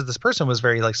like as much as this person was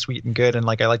very like sweet and good and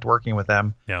like I liked working with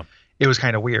them, yeah, it was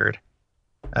kind of weird.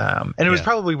 And it was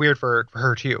probably weird for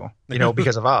her too, you know,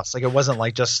 because of us. Like it wasn't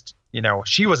like just, you know,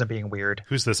 she wasn't being weird.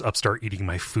 Who's this upstart eating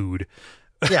my food?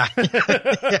 Yeah.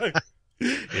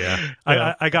 Yeah.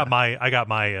 I got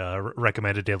my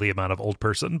recommended daily amount of old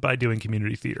person by doing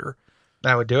community theater.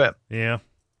 I would do it. Yeah.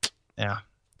 Yeah.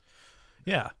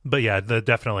 Yeah. But yeah,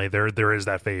 definitely there is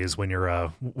that phase when you're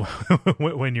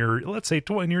when you're, let's say,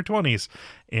 in your 20s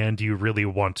and you really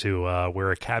want to wear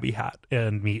a cabbie hat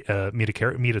and meet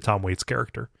a Tom Waits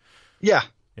character. Yeah.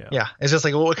 Yeah. It's just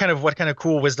like, well, what kind of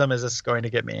cool wisdom is this going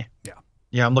to get me? Yeah.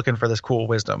 Yeah, I'm looking for this cool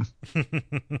wisdom.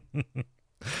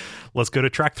 Let's go to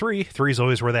track 3. 3 is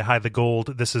always where they hide the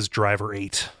gold. This is Driver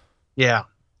 8. Yeah.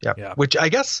 Which I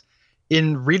guess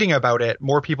in reading about it,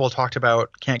 more people talked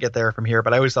about Can't Get There From Here,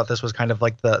 but I always thought this was kind of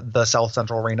like the South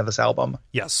Central reign of this album.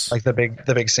 Yes. Like the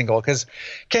big single, because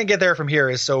Can't Get There From Here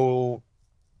is so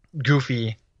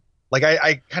goofy. Like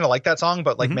I kind of like that song,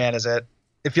 but like, man,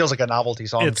 it feels like a novelty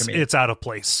song to me. It's out of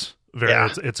place.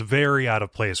 It's very out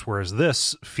of place, whereas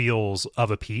this feels of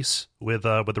a piece with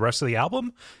the rest of the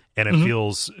album, and it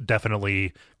feels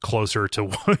definitely closer to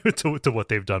what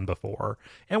they've done before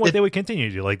and what they would continue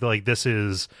to do. Like this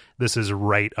is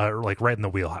right right in the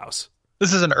wheelhouse.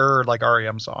 This is an like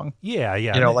REM song. Yeah.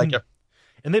 You know,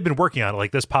 and they've been working on it.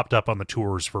 Like this popped up on the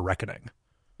tours for Reckoning.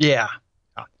 Yeah.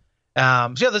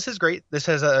 So yeah, this is great. This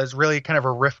is really kind of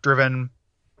a riff driven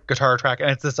guitar track,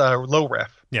 and it's this low riff.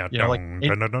 Yeah, you know, like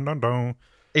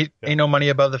ain't no money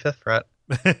above the fifth fret.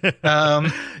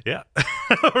 Yeah.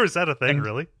 Or is that a thing,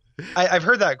 really? I've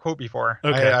heard that quote before.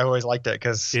 Okay. I always liked it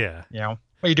because you know, what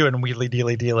are you doing, wheedly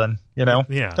dealy dealing? You know,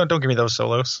 Don't give me those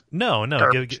solos. No.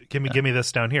 Give me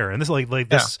this down here. And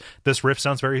this this riff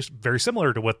sounds very very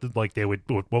similar to what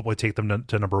would take them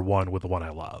to number 1 with the One I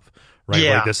Love. Right.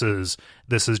 Yeah. Like this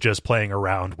is just playing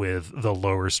around with the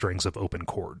lower strings of open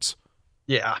chords.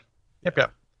 Yeah.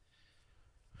 Yep.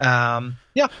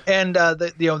 Yeah, and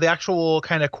the actual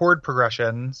kind of chord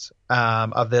progressions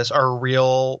of this are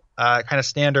real kind of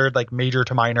standard, like major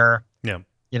to minor. Yeah.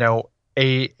 You know,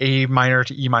 A minor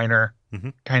to E minor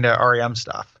kind of REM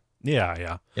stuff.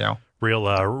 Yeah. You know,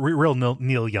 real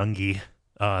Neil Youngy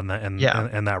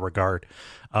in that regard.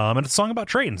 And it's a song about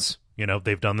trains. You know,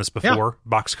 they've done this before,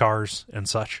 boxcars and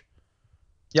such.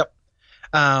 Yep.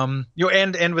 You know,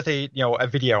 and with a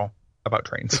video about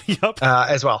trains. Yep.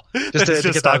 As well. Just to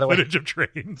get that out of the way. Footage of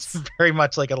trains. Very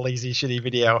much like a lazy, shitty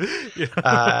video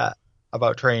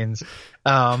about trains.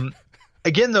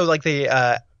 Again, though, like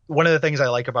one of the things I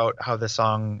like about how this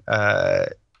song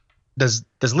does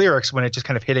lyrics, when it's just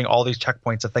kind of hitting all these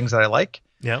checkpoints of things that I like.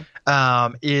 Yeah.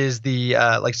 Is the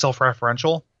like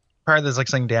self-referential part that's like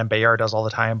something Dan Bayard does all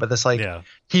the time, but this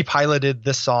he piloted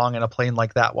this song in a plane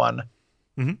like that one.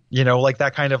 Mm-hmm. You know, like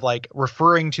that kind of like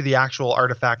referring to the actual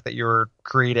artifact that you're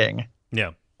creating.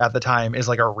 Yeah. At the time is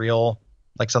like a real,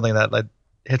 like something that like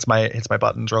hits my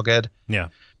buttons real good. Yeah.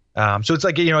 So it's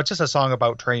like, you know, it's just a song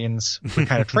about trains, with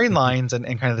kind of train lines and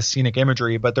kind of the scenic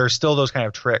imagery, but there's still those kind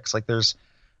of tricks. Like there's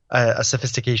a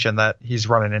sophistication that he's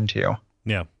running into.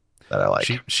 Yeah. That I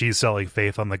like. She's selling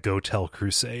faith on the Go Tell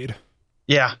crusade.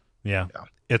 Yeah.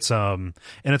 It's and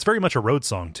it's very much a road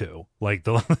song too. Like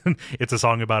it's a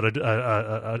song about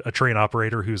a train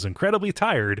operator who's incredibly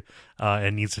tired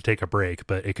and needs to take a break,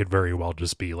 but it could very well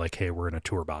just be like, hey, we're in a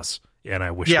tour bus and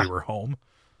I wish we were home.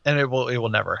 And it will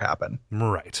never happen.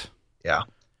 Right. Yeah.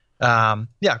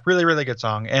 Really, really good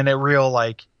song, and a real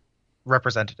like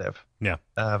representative. Yeah.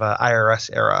 Of IRS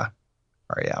era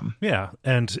REM. Yeah,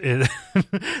 and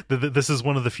this is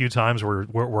one of the few times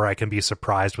where I can be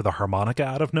surprised with a harmonica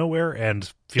out of nowhere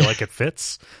and feel like it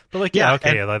fits. But like,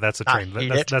 that's a train.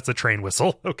 That's a train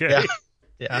whistle. Okay.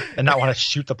 Yeah, and not want to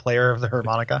shoot the player of the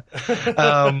harmonica.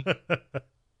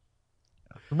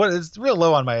 But it's real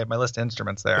low on my list of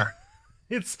instruments there.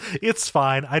 It's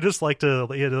fine. I just like to,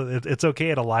 it's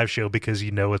okay at a live show because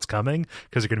you know it's coming,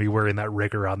 because you're going to be wearing that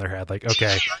rig around their head. Like,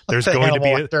 okay, there's going to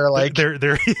be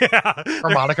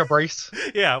harmonica brace.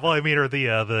 Yeah, well, I mean, or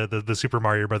the Super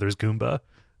Mario Brothers Goomba.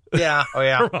 Yeah, oh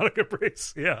yeah, harmonica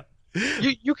brace. Yeah,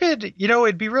 you could,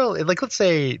 it'd be real. Like, let's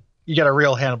say you got a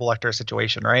real Hannibal Lecter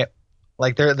situation, right?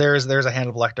 Like there's a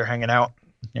Hannibal Lecter hanging out.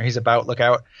 He's about, look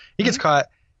out. He gets caught.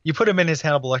 You put him in his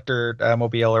Hannibal Lecter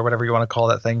mobile, or whatever you want to call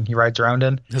that thing he rides around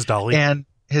in. His dolly. And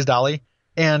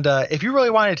if you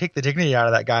really wanted to take the dignity out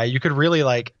of that guy, you could really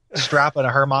like strap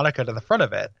a harmonica to the front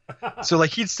of it. So like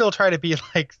he'd still try to be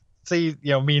like, say,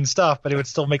 mean stuff, but it would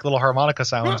still make little harmonica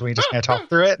sounds when you just kind of talk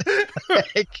through it.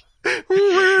 Like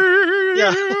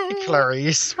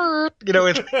Clarice.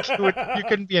 You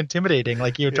couldn't be intimidating.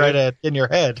 Like you would try to in your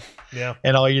head. Yeah.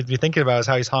 And all you'd be thinking about is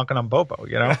how he's honking on Bobo,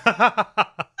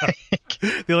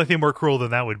 The only thing more cruel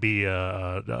than that would be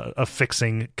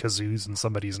affixing kazoos in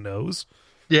somebody's nose.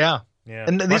 Yeah. Yeah.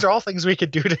 And these are all things we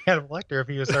could do to Hannibal Lecter if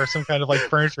he was some kind of like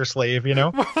furniture slave,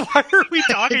 Why are we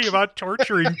talking about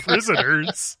torturing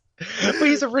prisoners? Well,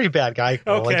 he's a pretty bad guy.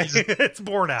 Cole. Okay. Like, it's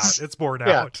borne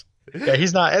out. Yeah,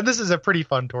 he's not. And this is a pretty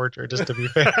fun torture, just to be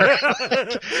fair.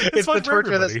 It's fun the torture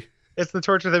for everybody. It's the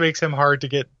torture that makes him hard to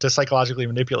get to psychologically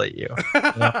manipulate you.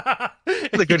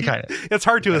 The good kind of. It's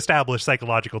hard to establish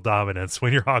psychological dominance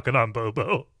when you're honking on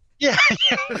Bobo. Yeah,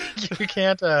 you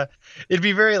can't. It'd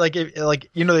be very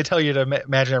they tell you to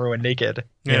imagine everyone naked.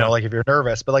 Like if you're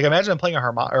nervous, but like imagine playing a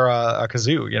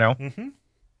kazoo. Mm-hmm.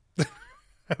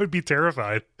 I would be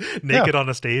terrified. Naked on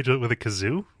a stage with a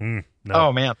kazoo. No.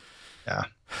 Oh man. Yeah.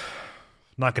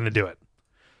 Not going to do it.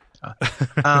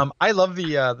 I love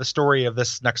the story of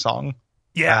this next song.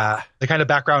 Yeah. The kind of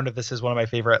background of this is one of my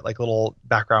favorite like little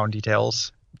background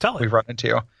details we've run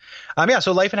into.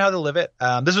 So Life and How to Live It.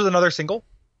 This was another single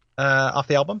off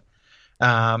the album.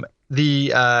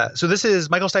 So this is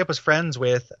Michael Stipe was friends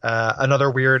with another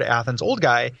weird Athens old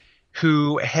guy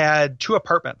who had two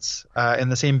apartments in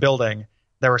the same building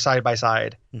that were side by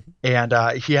side. Mm-hmm.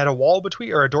 And he had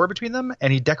a door between them,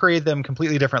 and he decorated them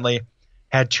completely differently,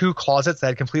 had two closets that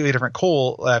had completely different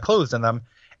clothes in them,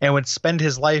 and would spend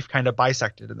his life kind of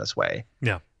bisected in this way.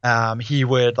 Yeah. He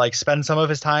would like spend some of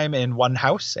his time in one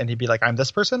house and he'd be like, I'm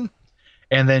this person.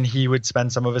 And then he would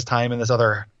spend some of his time in this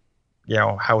other,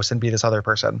 house and be this other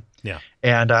person. Yeah.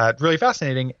 And really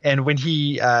fascinating. And when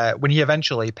he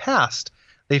eventually passed,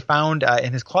 they found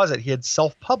in his closet, he had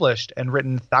self-published and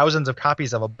written thousands of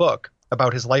copies of a book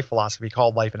about his life philosophy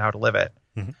called Life and How to Live It.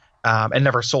 Mm-hmm. And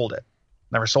never sold it.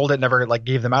 Never like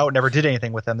gave them out, never did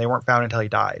anything with them. They weren't found until he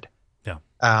died. Yeah.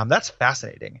 That's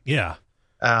fascinating. Yeah.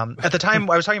 At the time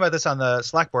I was talking about this on the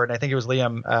Slack board, and I think it was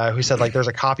Liam who said like there's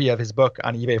a copy of his book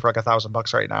on eBay for like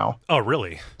 $1,000 right now. Oh,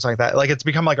 really? Something like that. Like it's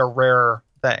become like a rare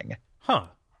thing. Huh.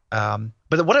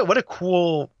 But what a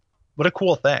cool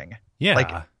thing. Yeah.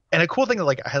 Like, and a cool thing that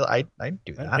like I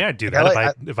do that. Yeah, I'd do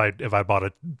that if I bought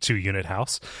a 2-unit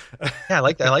house. Yeah, I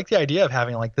like the idea of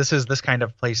having like this kind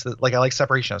of place that like I like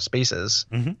separation of spaces.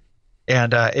 Mm-hmm.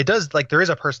 And it does like there is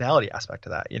a personality aspect to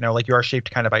that. Like you are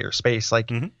shaped kind of by your space. Like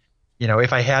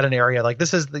if I had an area like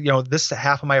this is this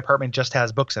half of my apartment just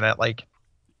has books in it. Like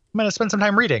I'm gonna spend some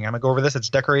time reading. I'm gonna go over this. It's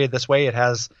decorated this way. It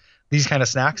has these kind of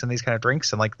snacks and these kind of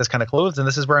drinks and like this kind of clothes. And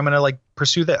this is where I'm gonna like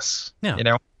pursue this.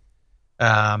 Yeah.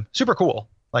 Super cool.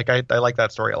 Like I like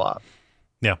that story a lot.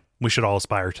 Yeah, we should all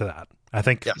aspire to that. I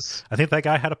think that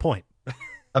guy had a point.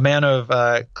 A man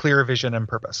of clear vision and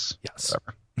purpose. Yes.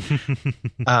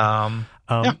 Yeah.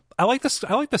 I like this.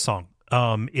 I like this song.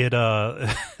 It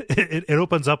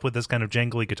opens up with this kind of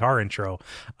jangly guitar intro.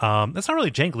 It's not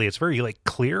really jangly. It's very like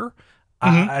clear.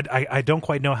 Mm-hmm. I don't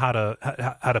quite know how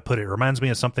to put it. It reminds me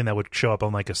of something that would show up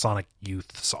on like a Sonic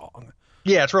Youth song.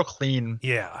 Yeah, it's real clean.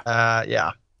 Yeah.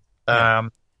 Yeah.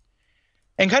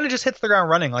 And kind of just hits the ground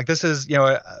running. Like this is,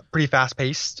 pretty fast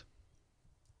paced,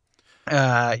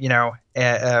 for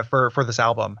this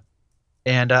album.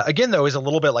 And again, though, is a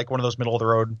little bit like one of those middle of the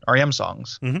road REM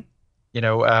songs. Mm-hmm.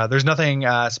 There's nothing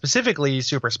specifically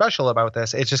super special about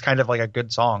this. It's just kind of like a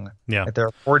good song. Yeah. Like there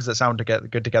are chords that sound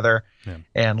good together,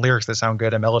 and lyrics that sound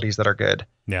good, and melodies that are good.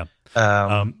 Yeah.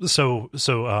 So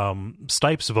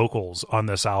Stipe's vocals on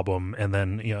this album, and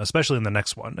then especially in the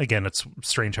next one. Again, it's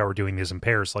strange how we're doing these in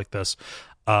pairs like this.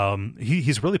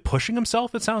 He's really pushing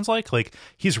himself. It sounds like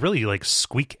he's really like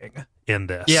squeaking in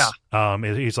this. Yeah.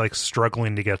 He's like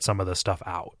struggling to get some of this stuff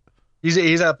out.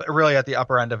 He's up really at the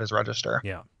upper end of his register.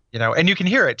 Yeah. You know, and you can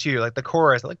hear it too, like the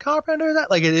chorus, like Carpenter, that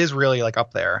like it is really like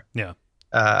up there. Yeah.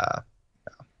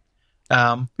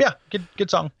 Yeah, good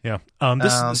song. Yeah.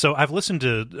 So I've listened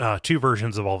to two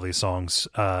versions of all these songs,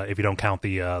 if you don't count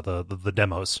the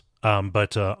demos.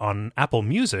 But on Apple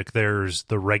Music, there's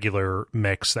the regular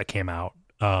mix that came out.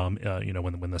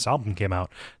 When this album came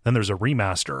out, then there's a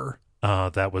remaster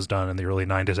that was done in the early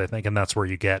 90s, I think, and that's where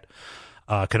you get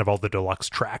kind of all the deluxe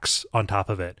tracks on top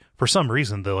of it. For some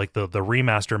reason, the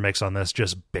remaster mix on this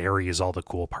just buries all the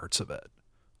cool parts of it.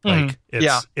 Like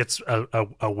it's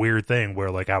a weird thing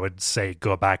where like I would say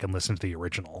go back and listen to the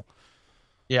original.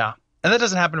 Yeah. And that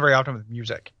doesn't happen very often with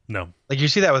music. No. Like you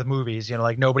see that with movies, you know,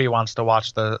 like nobody wants to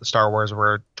watch the Star Wars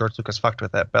where George Lucas fucked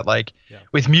with it. But like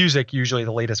with music, usually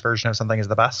the latest version of something is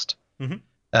the best.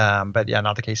 Mm-hmm. But yeah,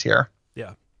 not the case here.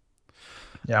 Yeah.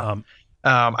 Yeah.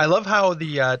 I love how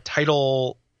the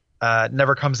title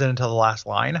never comes in until the last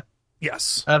line.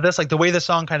 Yes. This, like the way the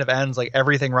song kind of ends, like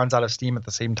everything runs out of steam at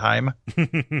the same time.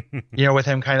 You know, with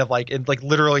him kind of like, like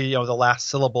literally, you know, the last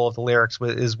syllable of the lyrics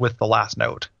is with the last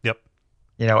note. Yep.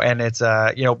 You know, and it's,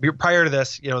 you know, prior to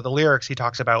this, you know, the lyrics, he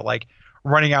talks about like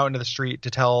running out into the street to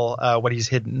tell what he's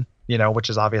hidden, you know, which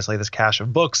is obviously this cache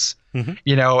of books,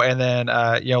 you know, and then,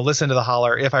 you know, listen to the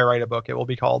holler. If I write a book, it will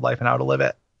be called Life and How to Live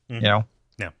It, you know?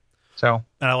 Yeah. So.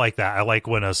 And I like that. I like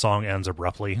when a song ends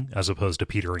abruptly as opposed to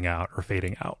petering out or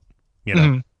fading out, you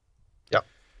know? Yep.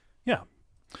 Yeah.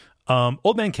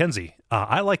 Old Man Kenzie.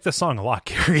 I like this song a lot,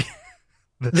 Gary.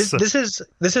 This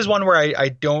is one where I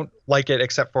don't like it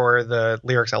except for the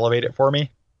lyrics elevate it for me.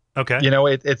 Okay. You know,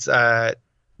 it's but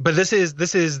this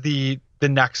is the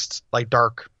next like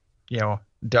dark, you know,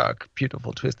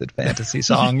 beautiful twisted fantasy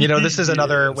song. You know, this is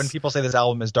another when people say this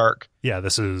album is dark. Yeah,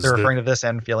 they're referring to this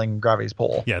and feeling Gravity's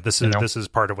Pull. Yeah, this is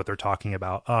part of what they're talking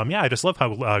about. Yeah, I just love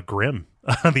how grim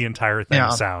the entire thing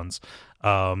sounds.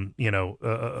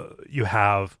 You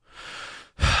have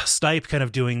Stipe kind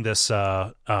of doing this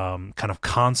kind of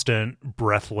constant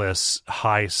breathless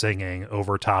high singing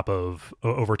over top of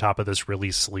this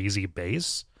really sleazy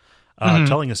bass,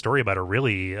 telling a story about a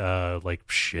really like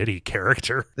shitty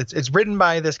character. It's written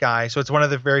by this guy, so it's one of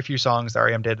the very few songs that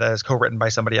R.E.M. did that is co-written by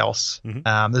somebody else.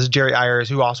 This is Jerry Ayers,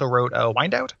 who also wrote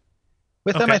Wind Out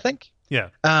with them, I think. Yeah.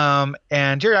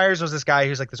 And Jerry Ayers was this guy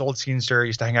who's like this old scenester,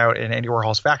 used to hang out in Andy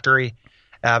Warhol's factory,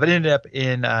 but ended up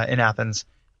in Athens.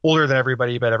 Older than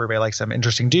everybody, but everybody likes him.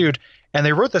 Interesting dude. And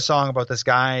they wrote this song about this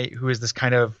guy who is this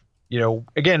kind of, you know,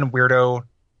 again, weirdo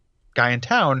guy in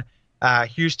town.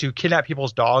 He used to kidnap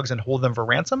people's dogs and hold them for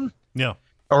ransom. Yeah.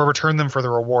 Or return them for the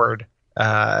reward. You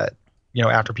know,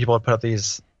 after people had put up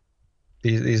these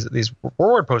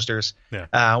reward posters.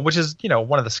 Yeah. Which is, you know,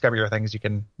 one of the scummier things you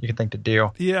can think to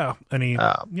do. Yeah. And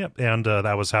and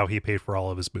that was how he paid for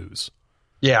all of his booze.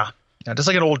 Yeah. Just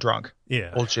like an old drunk.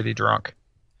 Yeah. Old shitty drunk.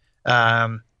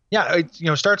 Yeah, it, you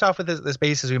know, starts off with this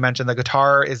bass, as we mentioned. The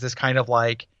guitar is this kind of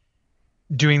like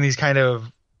doing these kind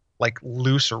of like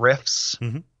loose riffs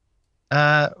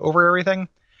over everything.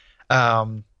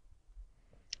 The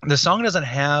song doesn't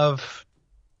have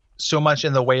so much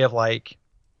in the way of like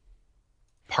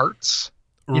parts.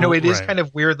 You know, it is kind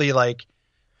of weirdly like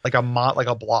a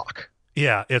block.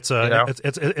 Yeah, it's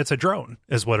a drone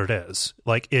is what it is.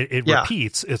 Like it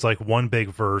repeats. It's like one big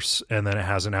verse and then it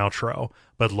has an outro.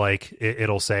 But like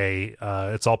it'll say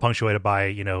it's all punctuated by,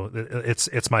 you know,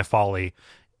 it's my folly.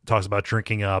 Talks about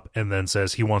drinking up and then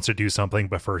says he wants to do something,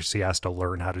 but first he has to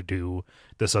learn how to do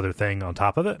this other thing on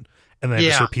top of it. And then it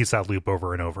just repeats that loop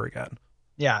over and over again.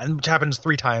 Yeah, and which happens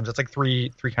 3 times. It's like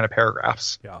three kind of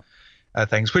paragraphs. Yeah.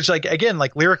 Things which like again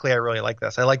like lyrically I really like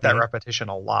this. I like that repetition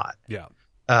a lot. Yeah.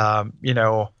 You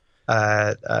know,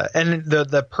 and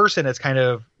the person is kind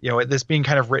of, you know, this being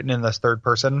kind of written in this third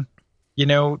person, you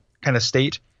know, kind of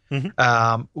state,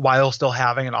 while still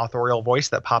having an authorial voice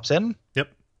that pops in. Yep.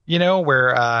 You know,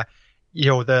 where, you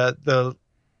know, the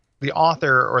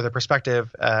author or the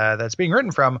perspective that's being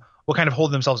written from will kind of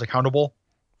hold themselves accountable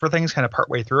for things kind of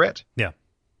partway through it. Yeah.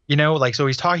 You know, like, so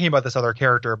he's talking about this other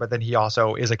character, but then he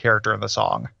also is a character in the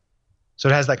song. So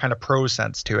it has that kind of prose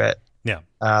sense to it. Yeah.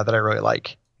 That I really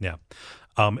like. Yeah.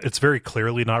 It's very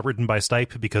clearly not written by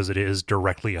Stipe because it is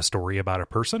directly a story about a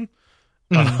person,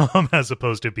 as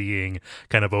opposed to being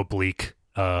kind of oblique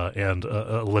and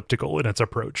elliptical in its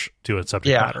approach to its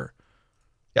subject matter.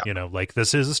 Yeah. You know, like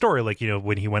this is a story. Like, you know,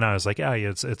 when he went out, I was like, yeah,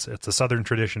 it's a Southern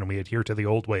tradition and we adhere to the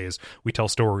old ways. We tell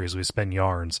stories, we spin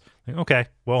yarns. Like, okay,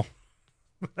 well,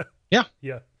 yeah.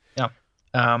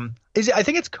 I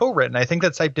think it's co-written. I think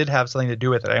that Stipe did have something to do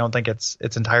with it. I don't think it's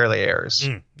entirely Ayers.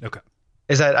 Okay.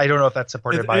 Is that, I don't know if that's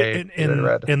supported by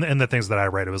in the things that I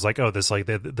read, it was like, oh, this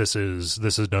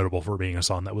is notable for being a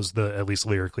song that was at least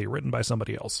lyrically written by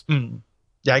somebody else.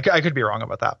 Yeah, I could be wrong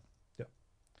about that. Yeah,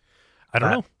 I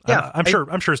don't know. Yeah, I'm sure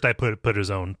Stipe put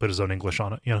his own English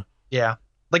on it. Yeah,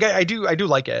 like I do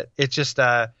like it. It's just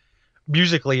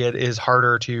musically it is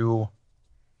harder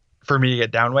for me to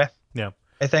get down with. Yeah,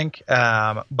 I think,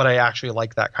 but I actually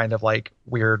like that kind of like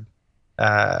weird.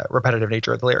 Repetitive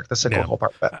nature of the lyric, the cyclical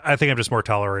part of it. I think I'm just more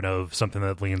tolerant of something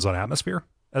that leans on atmosphere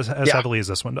as heavily as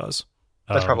this one does.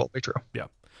 That's probably true. Yeah,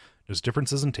 just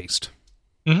differences in taste.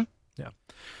 Mm-hmm. Yeah,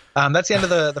 that's the end of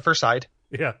the first side.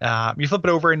 Yeah, you flip it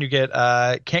over and you get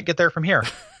 "Can't Get There From Here."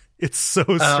 It's so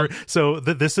so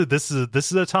this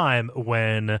is a time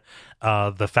when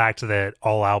the fact that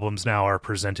all albums now are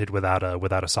presented without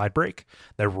a side break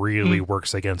that really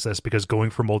works against this, because going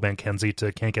from Old Man Kenzie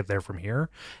to Can't Get There From Here,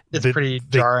 it's pretty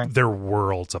jarring. They're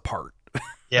worlds apart.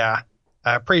 Yeah,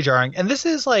 pretty jarring. And this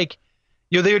is like,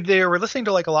 they were listening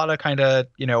to like a lot of kind of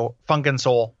funk and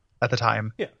soul at the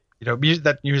time. Yeah,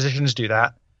 that musicians do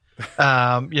that. They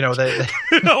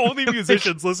only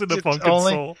musicians listen to funk and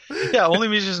soul. Yeah, only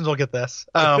musicians will get this.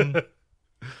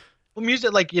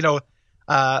 Music, like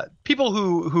people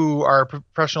who are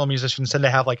professional musicians tend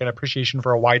to have like an appreciation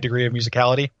for a wide degree of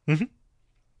musicality.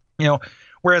 Mm-hmm.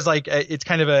 Whereas like it's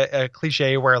kind of a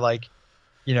cliche where like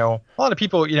a lot of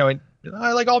people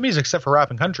I like all music except for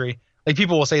rap and country. Like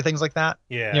people will say things like that,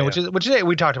 which is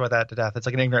we talked about that to death. It's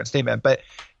like an ignorant statement, but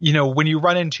when you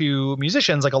run into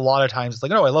musicians, like a lot of times it's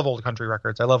like, no, I love old country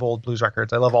records, I love old blues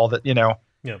records, I love all that.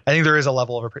 I think there is a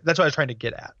level of that's what I was trying to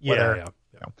get at. That's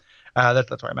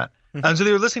what I meant. Mm-hmm. So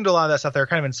they were listening to a lot of that stuff. They were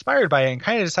kind of inspired by it and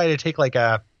kind of decided to take like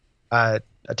a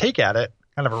take at it,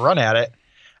 kind of a run at it.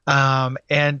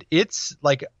 And it's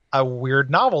like a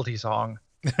weird novelty song.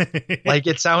 Like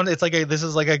it's like this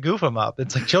is like a goof 'em up.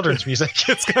 It's like children's music.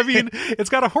 It's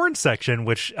got a horn section,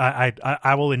 which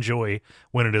I will enjoy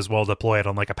when it is well deployed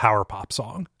on like a power pop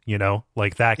song.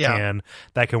 Like that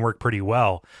can work pretty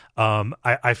well.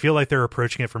 I feel like they're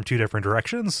approaching it from two different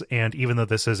directions, and even though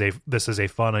this is a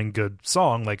fun and good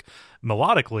song, like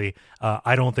melodically,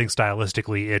 I don't think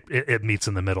stylistically it meets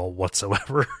in the middle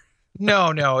whatsoever.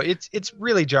 No, it's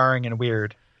really jarring and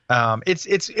weird.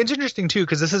 It's interesting too,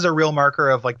 because this is a real marker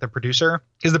of like the producer,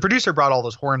 because the producer brought all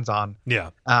those horns on. Yeah.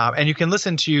 And you can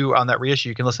listen to on that reissue,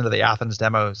 you can listen to the Athens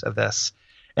demos of this,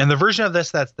 and the version of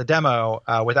this that's the demo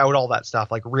without all that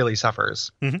stuff like really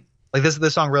suffers. Mm-hmm. Like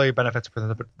this song really benefits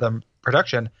from the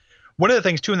production. One of the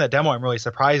things too in that demo I'm really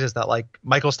surprised is that like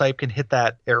Michael Stipe can hit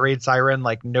that air raid siren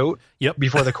like note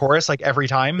before the chorus like every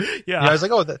time. Yeah. I was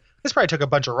like, oh, this probably took a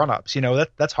bunch of run ups.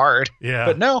 That's hard. Yeah.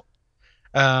 But no.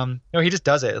 He just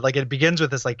does it. Like it begins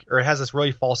with this like, or it has this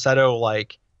really falsetto,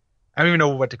 like, I don't even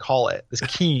know what to call it. This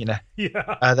keen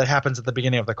that happens at the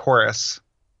beginning of the chorus.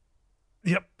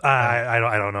 Yep. I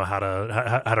don't know how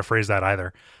to phrase that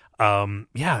either.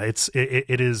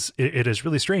 It is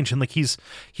really strange. And like, he's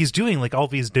doing like all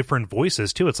these different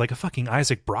voices too. It's like a fucking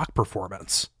Isaac Brock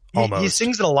performance. Almost. He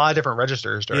sings in a lot of different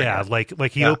registers during it.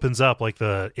 Like he opens up like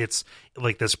it's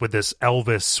like this with this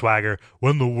Elvis swagger,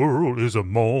 when the world is a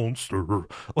monster.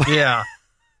 Yeah.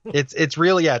 It's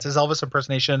really, it's his Elvis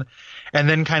impersonation, and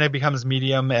then kind of becomes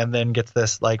medium, and then gets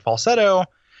this like falsetto,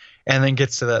 and then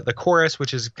gets to the chorus,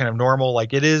 which is kind of normal.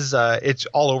 Like it is, it's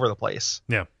all over the place.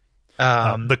 Yeah.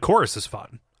 The chorus is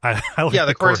fun. I like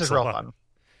the chorus is real fun.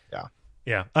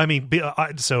 Yeah, I mean,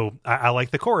 so I like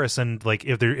the chorus, and like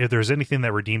if there's anything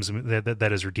that redeems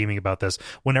that is redeeming about this,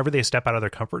 whenever they step out of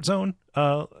their comfort zone,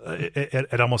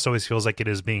 it almost always feels like it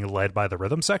is being led by the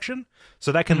rhythm section.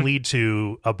 So that can lead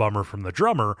to a bummer from the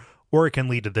drummer, or it can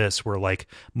lead to this where like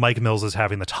Mike Mills is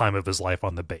having the time of his life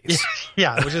on the bass.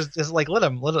 Yeah, which is just like let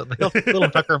him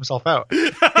tucker himself out.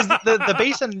 The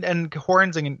bass and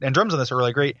horns and drums on this are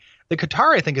really great. The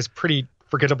guitar I think is pretty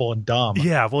forgettable and dumb.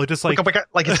 Yeah, well, it just like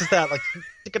it's just that like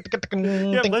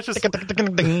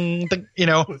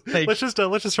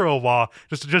let's just throw a wah,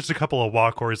 just a couple of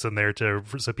wah chords in there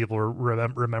so people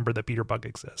remember that Peter Buck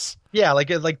exists. Yeah,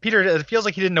 like Peter, it feels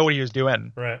like he didn't know what he was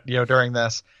doing, right? During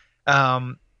this,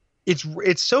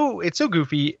 it's so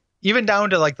goofy, even down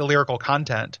to like the lyrical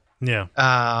content. Yeah,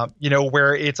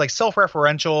 where it's like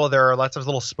self-referential. There are lots of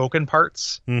little spoken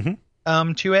parts. Mm-hmm.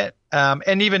 To it,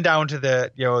 and even down to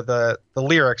the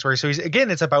lyrics, where he's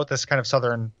again, it's about this kind of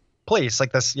southern place,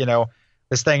 like this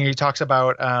this thing he talks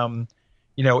about,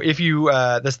 if you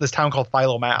this town called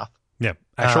Philomath,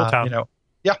 actual town,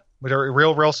 with a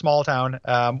real small town.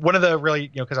 One of the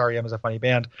really because REM is a funny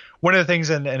band. One of the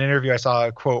things in an interview I saw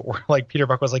a quote where like Peter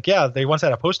Buck was like, yeah, they once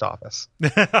had a post office,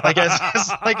 like as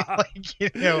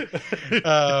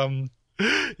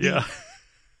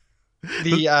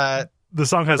The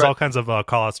song has all kinds of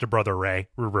call outs to Brother Ray.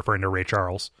 We're referring to Ray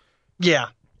Charles. Yeah.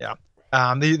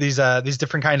 These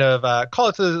different kind of call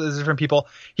outs to the different people.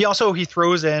 He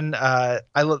throws in. I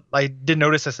didn't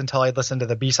notice this until I listened to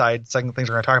the B-side second things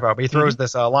we're going to talk about. But he throws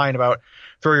this line about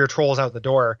throw your trolls out the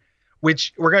door,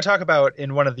 which we're going to talk about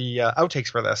in one of the outtakes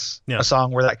for this, a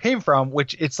song where that came from,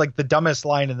 which it's like the dumbest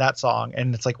line in that song.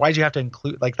 And it's like, why'd you have to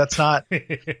include, like, that's not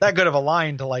that good of a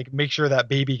line to like make sure that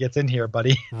baby gets in here,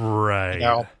 buddy. Right. You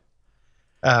know?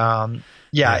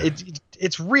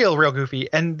 It's real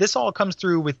goofy. And this all comes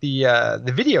through with the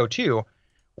video too,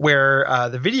 where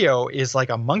the video is like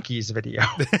a monkey's video.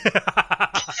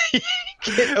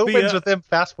 It opens with him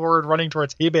fast forward running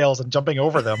towards hay bales and jumping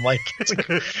over them. Like, it's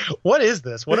like, what is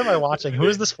this? What am I watching? Who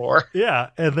is this for?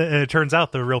 Yeah. And it turns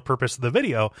out the real purpose of the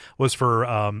video was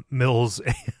for Mills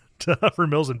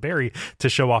and Barry to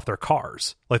show off their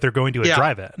cars. Like they're going to a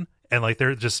drive-in. And like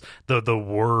they're just the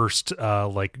worst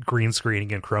like green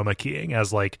screening and chroma keying,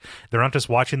 as like they're not just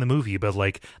watching the movie, but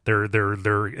like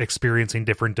they're experiencing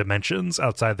different dimensions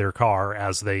outside their car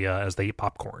as they eat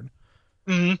popcorn.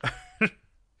 Mm-hmm.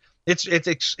 It's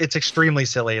extremely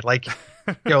silly. Like,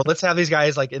 let's have these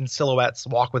guys like in silhouettes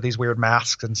walk with these weird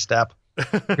masks and step.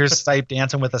 Here's Stipe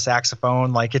dancing with a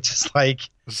saxophone. Like, it's just like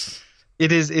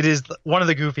it is one of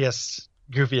the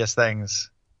goofiest things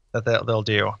that they'll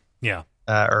do. Yeah.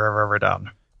 Or ever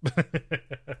done.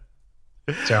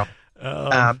 So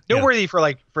noteworthy for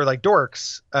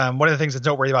dorks. One of the things that's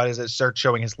noteworthy about it is it starts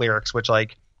showing his lyrics, which at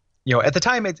the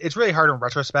time it's really hard in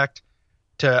retrospect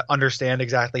to understand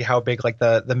exactly how big like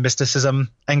the mysticism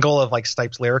angle of like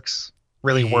Stipe's lyrics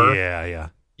really were. Yeah.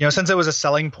 Since it was a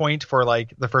selling point for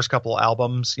like the first couple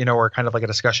albums, or kind of like a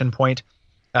discussion point.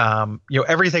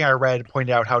 Everything I read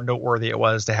pointed out how noteworthy it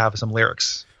was to have some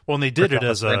lyrics. Well, and they did it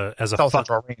as a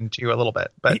Central Rain too, a little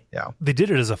bit, but they did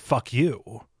it as a fuck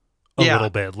you a little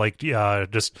bit. Like,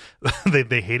 just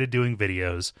they hated doing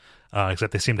videos,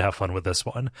 except they seem to have fun with this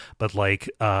one. But like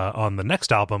on the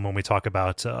next album, when we talk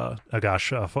about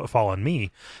Fall on Me,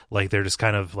 like they're just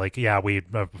kind of like,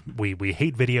 we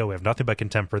hate video. We have nothing but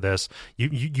contempt for this.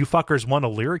 You fuckers want a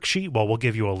lyric sheet? Well, we'll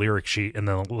give you a lyric sheet, and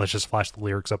then let's just flash the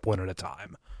lyrics up one at a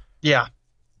time. Yeah.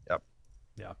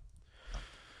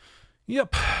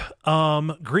 Yep.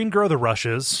 Green Grow the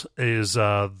Rushes is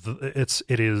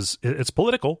it's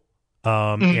political.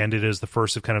 And it is the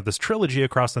first of kind of this trilogy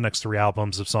across the next 3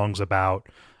 albums of songs about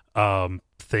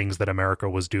things that America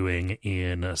was doing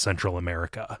in Central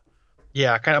America.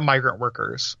 Yeah, kind of migrant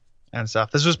workers and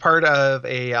stuff. This was part of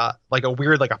a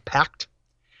weird pact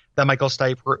that Michael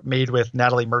Stipe made with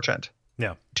Natalie Merchant.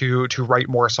 Yeah. To write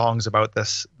more songs about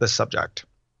this subject.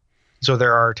 So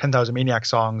there are 10,000 Maniacs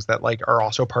songs that are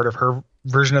also part of her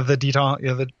version of the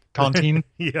the Tontine.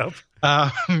 Yep.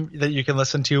 That you can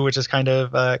listen to, which is kind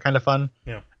of fun.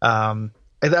 Yeah. I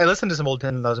listened to some old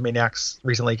 10,000 Maniacs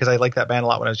recently because I liked that band a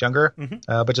lot when I was younger.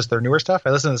 Mm-hmm. But just their newer stuff, I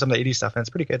listened to some of the 80s stuff, and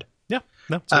it's pretty good. Yeah.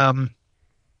 No.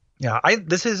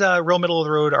 This is a real middle of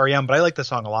the road REM, but I like this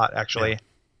song a lot actually.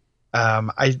 Yeah.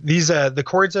 The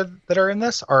chords that are in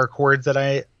this are chords that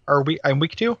I'm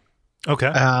weak to.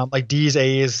 Okay. Like D's,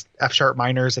 A's, F sharp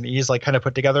minors, and E's kind of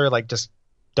put together just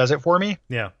does it for me.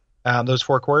 Yeah. Those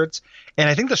 4 chords. And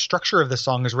I think the structure of this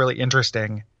song is really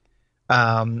interesting.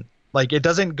 It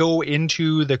doesn't go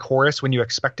into the chorus when you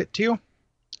expect it to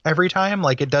every time.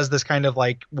 It does this kind of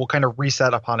will kind of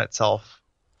reset upon itself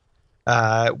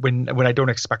when I don't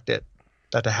expect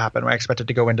that to happen. When I expect it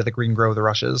to go into the Green Grow the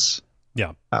Rushes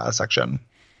section.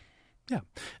 Yeah.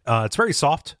 It's very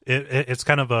soft. It's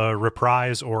kind of a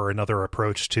reprise or another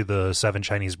approach to the 7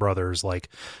 Chinese Brothers.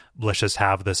 Let's just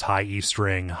have this high E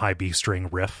string, high B string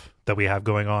riff that we have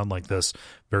going on, this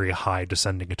very high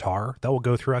descending guitar that will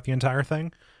go throughout the entire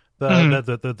thing.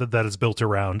 That is built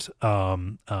around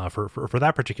for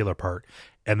that particular part.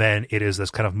 And then it is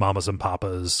this kind of mamas and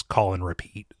papas call and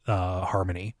repeat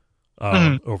harmony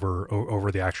over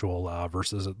the actual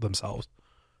verses themselves.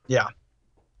 Yeah.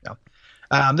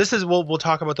 This is we'll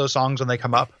talk about those songs when they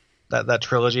come up. That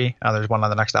trilogy. There's one on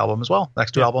the next album as well.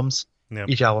 Next 2 albums. Yeah.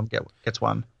 Each album gets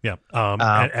one. Yeah.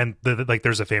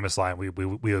 There's a famous line. We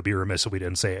would be remiss if we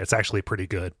didn't say it. It's actually pretty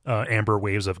good. Amber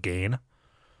Waves of Gain.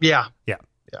 Yeah. Yep.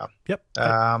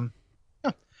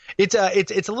 It's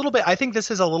a little bit. I think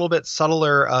this is a little bit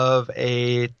subtler of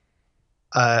a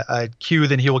cue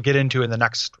than he will get into in the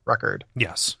next record.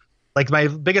 Yes. My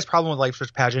biggest problem with Life's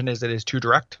Rich Pageant is it is too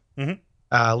direct. Mm-hmm.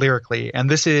 Lyrically, and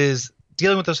this is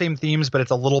dealing with the same themes, but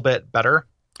it's a little bit better.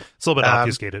 It's a little bit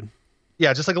obfuscated.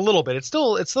 Yeah, just a little bit. It's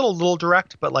still a little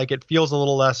direct, but it feels a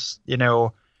little less,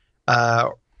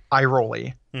 eye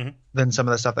rolly than some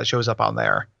of the stuff that shows up on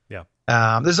there. Yeah.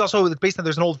 This is also based on,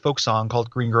 there's an old folk song called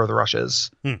Green Grow the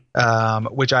Rushes,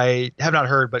 which I have not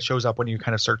heard, but shows up when you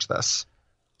kind of search this.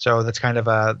 So that's kind of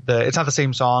it's not the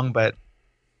same song, but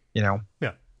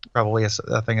probably a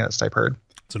thing that Stipe heard.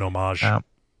 It's an homage. Yeah.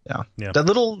 That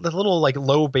little like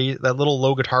low bass, that little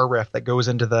low guitar riff that goes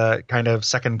into the kind of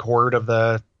second chord of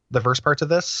the verse parts of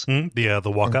this. The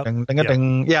walk up. Ding, ding, ding,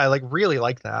 ding. Yeah, I like really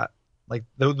like that. Like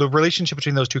the relationship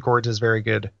between those two chords is very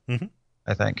good.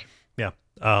 I think. Yeah.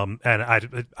 And I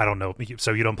don't know.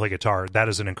 So you don't play guitar. That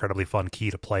is an incredibly fun key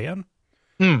to play in,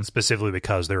 specifically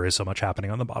because there is so much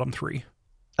happening on the bottom three.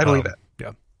 I believe it.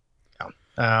 Yeah.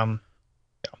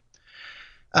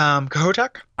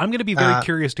 Kohoutek. I'm going to be very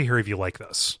curious to hear if you like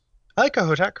this. I like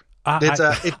Kohoutek. I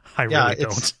really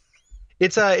don't.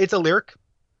 It's a lyric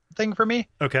thing for me.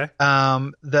 Okay.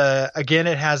 Again,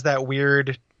 it has that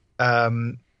weird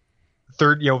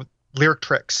third, lyric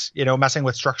tricks, messing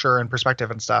with structure and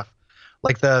perspective and stuff.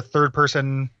 Like the third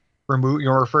person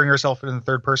referring yourself in the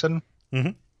third person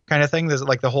kind of thing. There's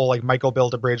like the whole like Michael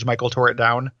built a bridge, Michael tore it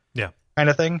down. Yeah. Kind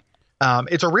of thing.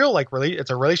 It's a real it's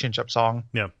a relationship song.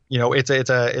 Yeah. It's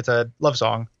a love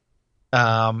song. But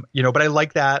I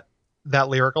like that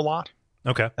lyric a lot.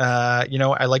 Okay.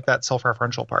 I like that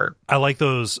self-referential part. I like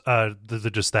those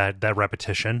just that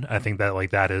repetition. I think that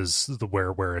like that is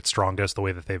where it's strongest, the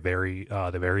way that they vary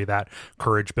that.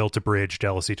 Courage built a bridge,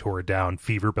 jealousy tore it down,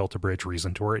 fever built a bridge,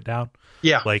 reason tore it down.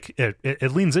 Yeah. Like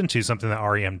it leans into something that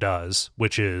REM does,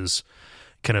 which is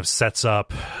kind of sets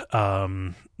up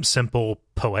simple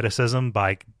poeticism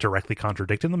by directly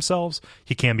contradicting themselves.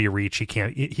 He can be reached, he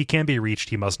can be reached,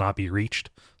 he must not be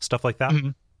reached. Stuff like that.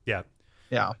 Yeah.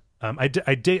 Yeah. I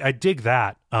dig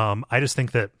that. I just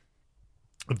think that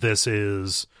this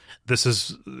is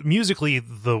musically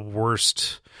the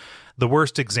worst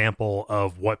example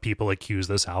of what people accuse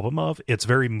this album of. It's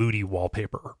very moody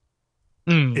wallpaper.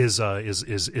 Is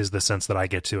the sense that I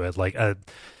get to it. Like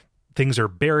things are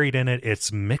buried in it.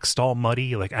 It's mixed all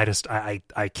muddy. Like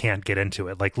I can't get into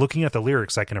it. Like looking at the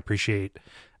lyrics, I can appreciate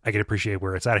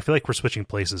where it's at. I feel like we're switching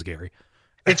places, Gary.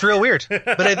 It's real weird,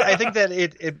 but I think that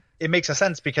it makes a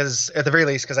sense because at the very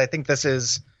least, because I think this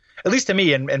is, at least to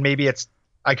me, and maybe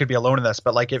I could be alone in this,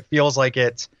 but like it feels like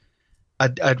it's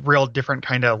a real different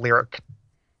kind of lyric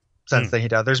sense that he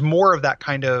does. There's more of that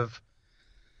kind of,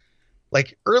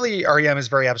 like early REM is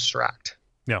very abstract.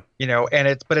 Yeah.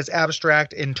 But it's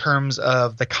abstract in terms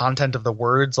of the content of the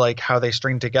words, like how they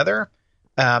string together.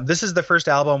 This is the first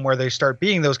album where they start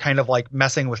being those kind of like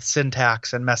messing with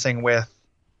syntax and messing with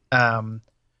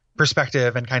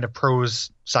perspective and kind of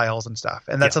prose styles and stuff.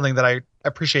 And that's something that I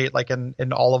appreciate, like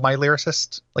in all of my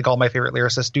lyricists, like all my favorite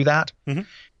lyricists do that.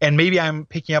 And maybe I'm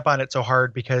picking up on it so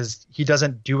hard because he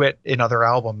doesn't do it in other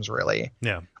albums really.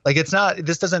 Yeah. Like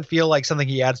this doesn't feel like something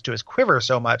he adds to his quiver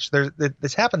so much.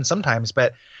 This happens sometimes,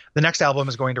 but the next album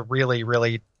is going to really,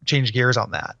 really change gears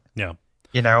on that. Yeah.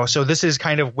 So this is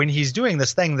kind of when he's doing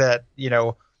this thing that,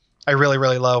 I really,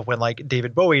 really love when like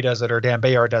David Bowie does it or Dan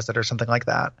Bayard does it or something like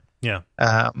that. Yeah.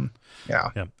 Yeah.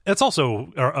 It's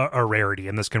also a rarity,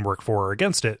 and this can work for or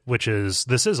against it, which is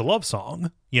this is a love song.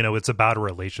 It's about a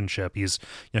relationship. He's,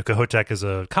 Kohoutek is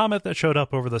a comet that showed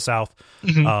up over the South.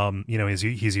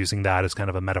 He's using that as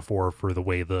kind of a metaphor for the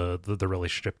way the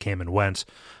relationship came and went.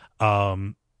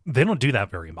 They don't do that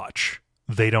very much.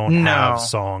 They don't have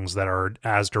songs that are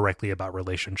as directly about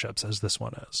relationships as this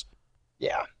one is.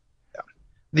 Yeah.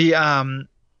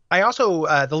 I also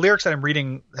the lyrics that I'm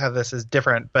reading have this is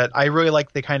different, but I really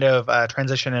like the kind of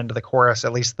transition into the chorus,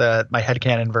 at least my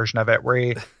headcanon version of it, where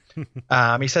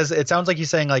he says, it sounds like he's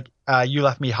saying like you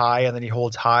left me high, and then he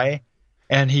holds high,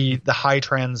 and the high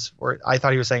or I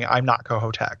thought he was saying I'm not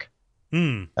Kohoutek.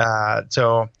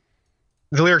 So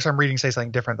the lyrics I'm reading say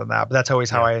something different than that, but that's always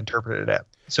how I interpreted it.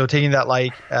 So taking that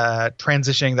like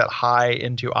transitioning that high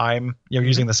into I'm,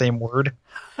 using the same word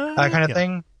kind of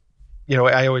thing.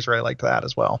 I always really liked that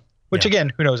as well. Which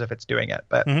again, who knows if it's doing it?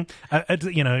 But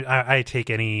I take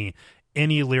any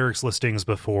lyrics listings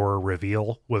before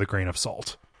reveal with a grain of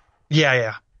salt.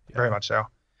 Yeah, very much so.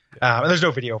 And there's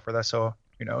no video for this, so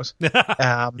who knows?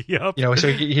 So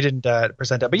he didn't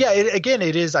present it. But yeah,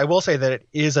 it is. I will say that it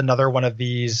is another one of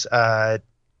these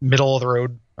middle of the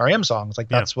road REM songs. Like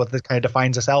that's what kind of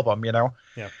defines this album.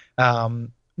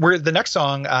 Where the next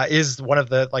song is one of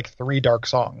the like 3 dark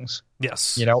songs.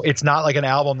 Yes. It's not like an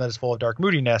album that is full of dark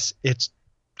moodiness. It's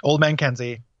Old Man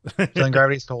Kenzie, Feeling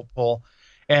Gravity's Pull,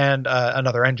 and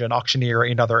Another Engine, Auctioneer,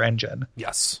 Another Engine.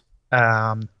 Yes.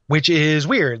 Which is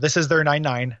weird. This is their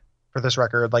 9/9 for this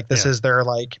record. Like this is their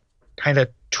like kind of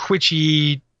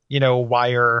twitchy,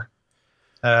 wire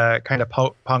kind of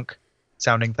punk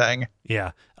sounding thing.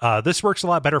 Yeah. This works a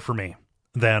lot better for me.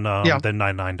 than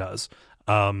 9/9 does.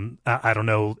 I don't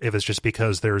know if it's just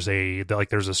because there's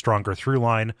a stronger through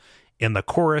line in the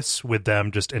chorus with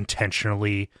them just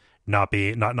intentionally not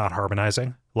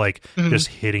harmonizing, like just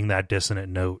hitting that dissonant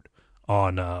note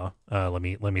on let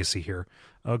me see here.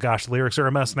 Oh gosh, the lyrics are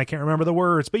a mess and I can't remember the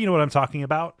words, but you know what I'm talking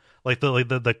about. Like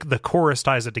the chorus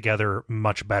ties it together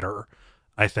much better,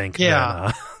 I think.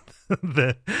 Yeah.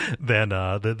 Than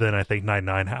I think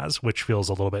 9/9 has, which feels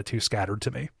a little bit too scattered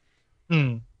to me.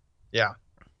 Yeah.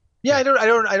 Yeah, I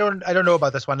don't know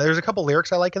about this one. There's a couple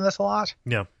lyrics I like in this a lot.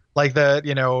 Yeah. Like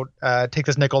the, take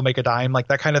this nickel, make a dime, like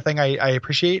that kind of thing I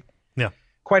appreciate. Yeah.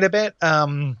 Quite a bit.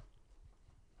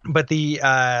 But the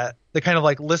kind of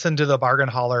like listen to the bargain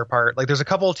hauler part, like there's a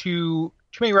couple too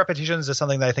many repetitions of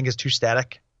something that I think is too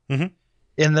static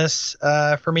in this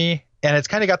for me. And it's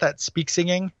kind of got that speak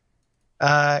singing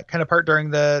kind of part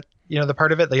during the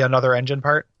part of it, the another engine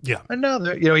part. Yeah.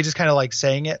 Another, he's just kind of like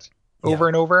saying it over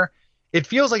and over. It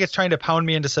feels like it's trying to pound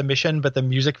me into submission, but the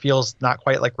music feels not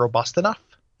quite like robust enough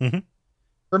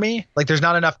for me. Like there's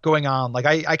not enough going on. Like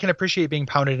I can appreciate being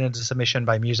pounded into submission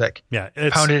by music. Yeah.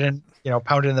 Pounded in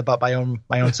the butt by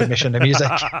my own submission to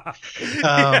music.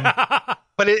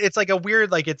 But it's like a weird,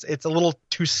 like it's a little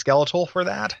too skeletal for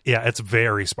that. Yeah. It's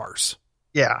very sparse.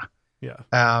 Yeah. Yeah.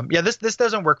 This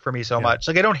doesn't work for me so much.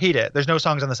 Like I don't hate it. There's no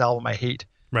songs on this album I hate.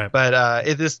 Right. But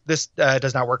this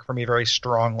does not work for me very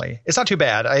strongly. It's not too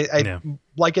bad. I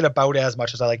like it about as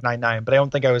much as I like 9/9, but I don't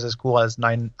think I was as cool as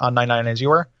 9/9 as you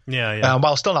were. Yeah.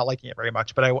 While still not liking it very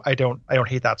much, but I don't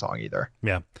hate that song either.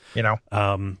 Yeah.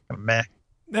 Meh.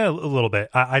 Yeah, a little bit.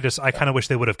 I kind of wish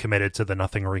they would have committed to the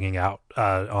nothing ringing out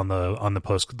on the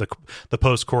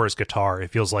post chorus guitar.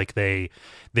 It feels like they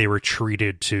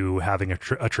retreated to having a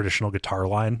traditional guitar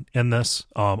line in this,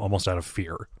 almost out of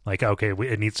fear. Like, okay,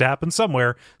 it needs to happen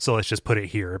somewhere, so let's just put it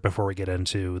here before we get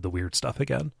into the weird stuff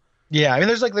again. Yeah, I mean,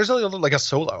 there's a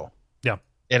solo. Yeah.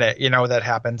 In it, that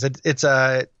happens. It's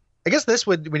I guess this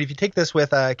would, if you take this with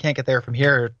Can't Get There From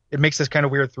Here, it makes this kind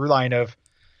of weird through line of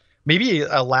maybe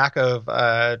a lack of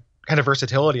kind of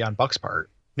versatility on Buck's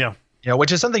part. Yeah.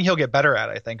 Which is something he'll get better at,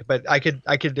 I think. But I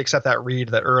could accept that read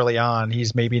that early on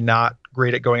he's maybe not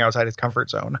great at going outside his comfort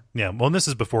zone. Yeah. Well, and this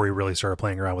is before he really started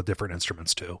playing around with different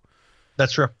instruments too.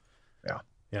 That's true.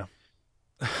 Yeah.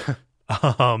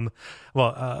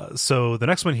 So the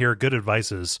next one here, Good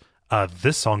Advices.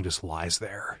 This song just lies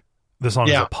there. This song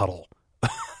is a puddle.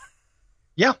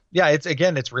 Yeah.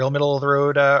 It's real middle of the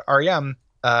road REM.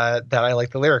 That I like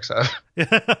the lyrics of.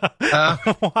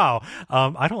 Wow.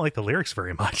 I don't like the lyrics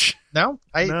very much. No,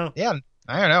 I don't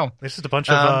know. It's just a bunch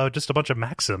of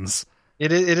maxims.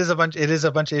 It is a bunch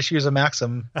of issues of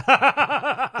maxim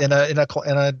in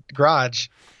a garage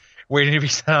waiting to be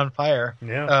set on fire.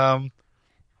 Yeah.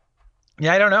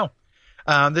 I don't know.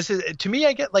 This is, to me,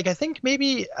 I think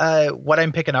maybe what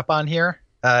I'm picking up on here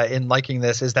in liking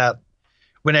this is that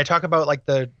when I talk about like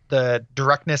the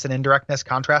directness and indirectness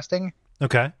contrasting,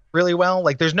 okay, really well.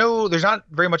 Like there's not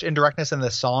very much indirectness in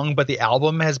this song, but the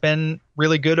album has been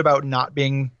really good about not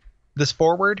being this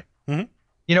forward.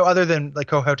 Other than like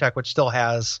Kohoutek, which still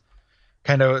has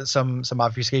kind of some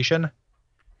obfuscation.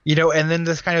 And then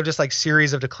this kind of just like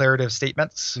series of declarative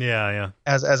statements. Yeah.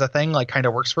 As a thing, like kind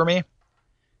of works for me.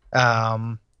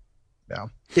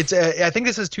 It's I think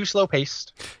this is too slow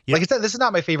paced. Yep. Like I said, this is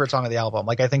not my favorite song of the album.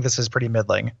 Like I think this is pretty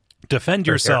middling. Defend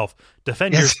yourself.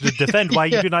 Defend why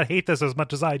you do not hate this as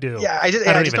much as I do. Yeah, I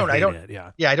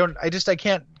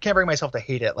can't bring myself to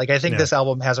hate it. Like I think this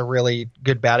album has a really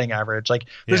good batting average. Like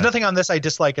there's nothing on this I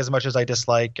dislike as much as I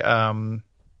dislike the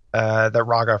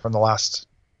Raga from the last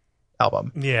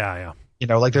album. Yeah.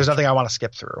 Like there's nothing I want to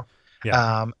skip through.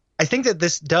 Yeah. I think that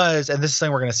this does, and this is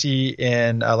something we're going to see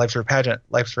in Life's Rich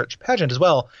Pageant as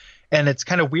well. And it's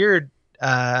kind of weird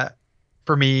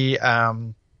for me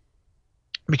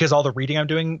because all the reading I'm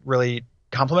doing really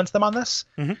complements them on this.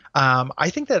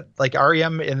 I think that like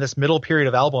REM in this middle period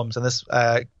of albums, and this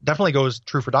definitely goes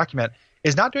true for Document,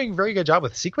 is not doing a very good job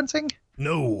with sequencing.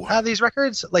 No, these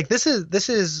records. Like this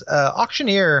is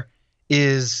Auctioneer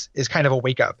is kind of a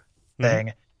wake up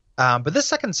thing, but this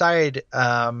second side.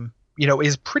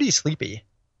 Is pretty sleepy.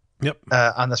 Yep.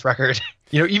 On this record,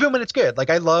 even when it's good.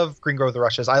 Like I love Green Grove the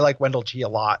Rushes. I like Wendell G a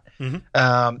lot.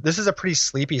 This is a pretty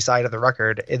sleepy side of the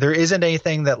record. There isn't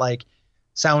anything that like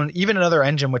sound, even Another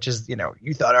Engine, which is,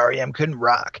 you thought REM couldn't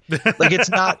rock. Like it's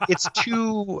not, it's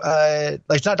too,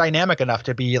 it's not dynamic enough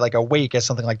to be like awake as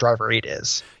something like Driver 8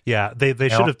 is. Yeah. They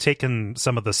should have taken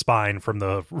some of the spine from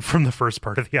the first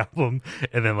part of the album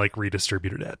and then like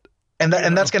redistributed it. And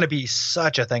that's going to be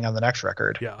such a thing on the next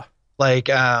record. Yeah. Like,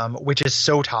 which is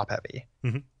so top heavy.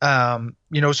 You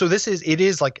know, so it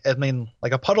is like, I mean,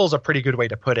 like a puddle is a pretty good way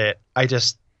to put it. I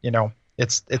just, you know,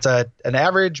 it's an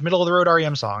average middle of the road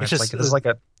REM song. It's just like, this is like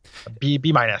a B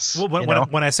minus. Well,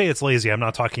 when I say it's lazy, I'm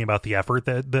not talking about the effort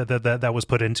that was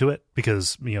put into it,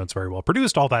 because, you know, it's very well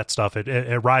produced, all that stuff.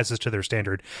 It rises to their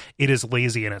standard. It is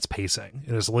lazy in its pacing.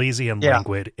 It is lazy and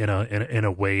languid in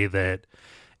a way that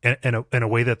in a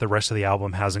way that the rest of the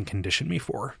album hasn't conditioned me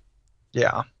for.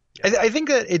 Yeah. I think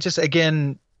that it just,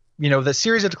 again, you know, the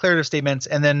series of declarative statements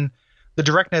and then the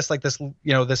directness, like this, you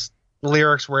know, this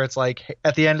lyrics where it's like,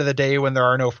 at the end of the day, when there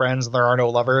are no friends, there are no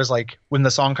lovers, like when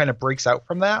the song kind of breaks out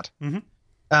from that,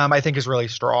 I think is really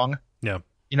strong. Yeah.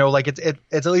 You know, like it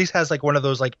at least has like one of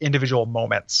those like individual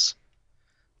moments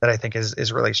that I think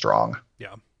is really strong.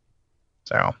 Yeah.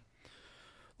 So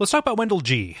let's talk about Wendell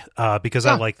G, because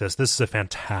I like this. This is a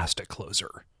fantastic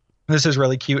closer. This is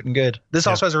really cute and good. This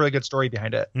also has a really good story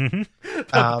behind it.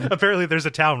 Apparently there's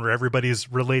a town where everybody's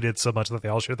related so much that they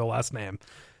all share the last name.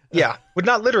 Yeah, well,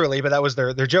 not literally, but that was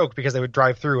their joke, because they would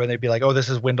drive through and they'd be like, "Oh, this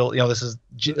is Wendell. You know, this is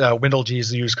Wendell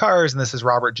G's used cars, and this is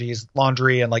Robert G's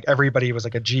laundry," and like everybody was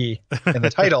like a G in the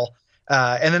title.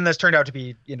 And then this turned out to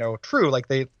be, you know, true. Like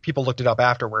people looked it up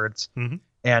afterwards,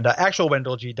 and actual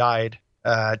Wendell G died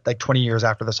like 20 years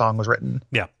after the song was written.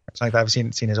 Yeah, something like that.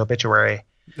 I've seen his obituary.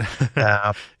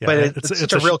 But it's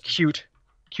such a real cute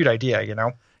idea, you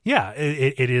know. Yeah,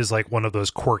 it is like one of those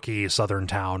quirky Southern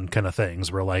town kind of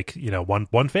things where, like, you know,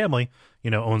 one family, you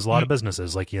know, owns a lot of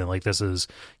businesses. Like, you know, like this is,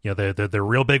 you know, they're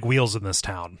real big wheels in this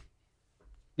town.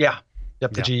 Yeah.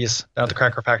 Yep. The G's down at the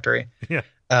Cracker Factory. Yeah.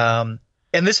 And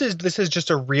this is just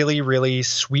a really, really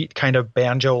sweet kind of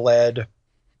banjo led,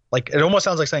 like it almost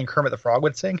sounds like something Kermit the Frog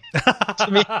would sing to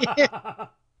me.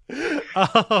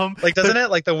 Like, doesn't it,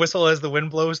 like the whistle as the wind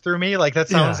blows through me, like that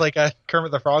sounds like a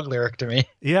Kermit the Frog lyric to me.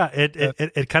 Yeah,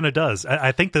 it kind of does.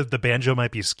 I think that the banjo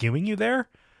might be skewing you there.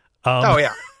 Oh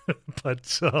yeah. but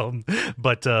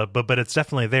it's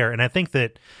definitely there, and I think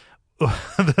that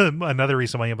another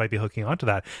reason why you might be hooking onto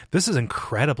that, this is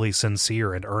incredibly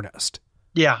sincere and earnest.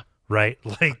 Yeah. Right.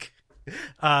 Like,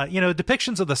 you know,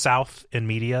 depictions of the South in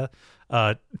media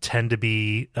tend to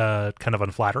be kind of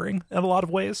unflattering in a lot of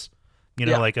ways. You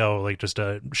know, like, oh, like just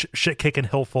a shit kicking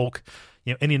hill folk,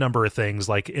 you know, any number of things.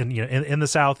 Like in the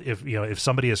South, if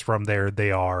somebody is from there,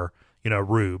 they are, you know,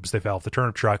 rubes. They fell off the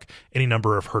turnip truck. Any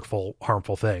number of hurtful,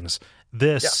 harmful things.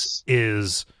 This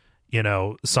is, you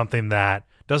know, something that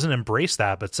doesn't embrace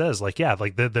that, but says like, yeah,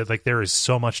 like like there is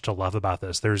so much to love about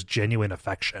this. There's genuine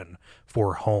affection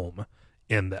for home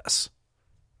in this.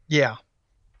 Yeah.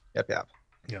 Yep. Yeah.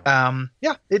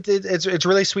 It's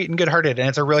really sweet and good hearted, and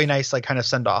it's a really nice like kind of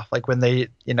send off. Like when they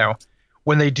do, you know,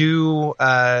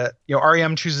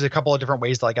 REM chooses a couple of different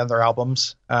ways to like end their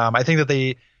albums. I think that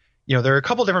they, you know, there are a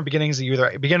couple of different beginnings. You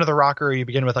either begin with a rocker or you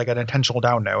begin with like an intentional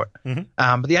down note.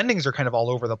 But the endings are kind of all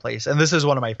over the place, and this is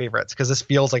one of my favorites because this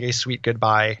feels like a sweet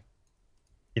goodbye,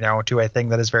 you know, to a thing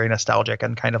that is very nostalgic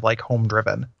and kind of like home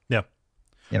driven. Yeah.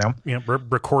 You know,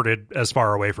 recorded as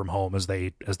far away from home as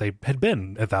they had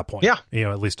been at that point. Yeah, you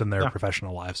know, at least in their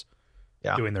professional lives.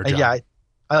 Yeah, doing their job. Yeah,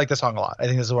 I like this song a lot. I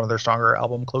think this is one of their stronger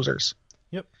album closers.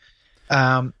 Yep.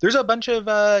 There's a bunch of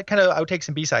kind of outtakes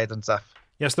and B-sides and stuff.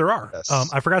 Yes, there are.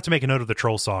 I forgot to make a note of the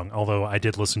Troll song, although I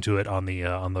did listen to it on the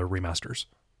remasters.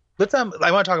 Let's I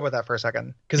want to talk about that for a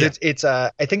second because it's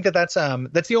I think that's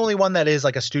the only one that is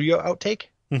like a studio outtake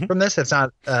from this. It's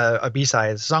not a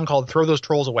B-side. It's a song called "Throw Those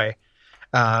Trolls Away."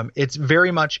 It's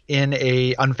very much in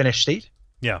a unfinished state.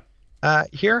 Yeah.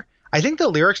 Here, I think the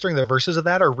lyrics during the verses of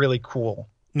that are really cool.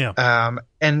 Yeah.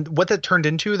 And what that turned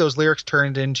into, those lyrics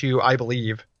turned into "I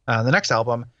Believe," the next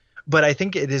album. But I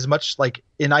think it is much like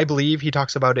in "I Believe," he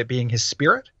talks about it being his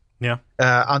spirit. Yeah.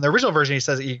 On the original version,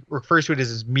 he refers to it as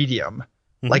his medium.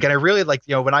 Like, and I really like,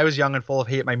 you know, when I was young and full of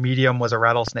hate, my medium was a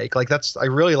rattlesnake. Like I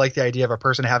really like the idea of a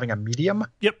person having a medium.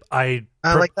 Yep. I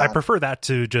prefer that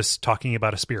to just talking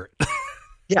about a spirit.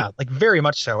 Yeah, like very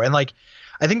much so. And like,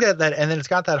 I think that, and then it's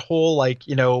got that whole, like,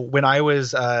 you know, when I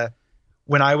was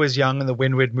young and the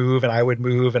wind would move and I would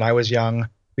move and I was young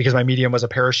because my medium was a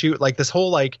parachute, like this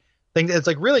whole like thing, it's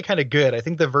like really kind of good. I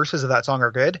think the verses of that song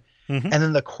are good. And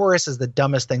then the chorus is the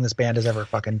dumbest thing this band has ever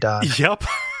fucking done. Yep.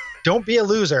 Don't be a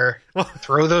loser.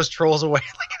 Throw those trolls away.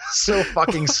 Like, it's so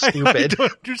fucking stupid. I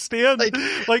don't understand.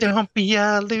 Like, don't be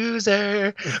a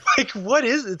loser. Like, what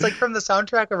is it? It's like from the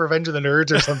soundtrack of Revenge of the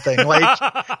Nerds or something. Like,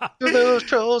 throw those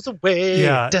trolls away.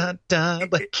 Yeah. Dun, dun.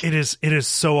 Like, it is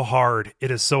so hard. It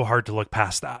is so hard to look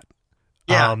past that.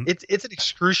 Yeah, it's an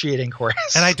excruciating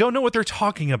chorus. And I don't know what they're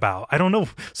talking about. I don't know.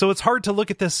 So it's hard to look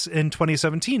at this in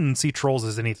 2017 and see Trolls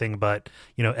as anything but,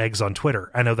 eggs on Twitter.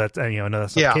 I know that, I know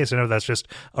that's not the case. I know that's just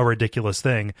a ridiculous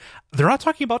thing. They're not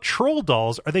talking about troll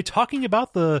dolls. Are they talking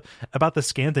about the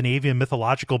Scandinavian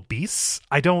mythological beasts?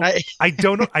 I don't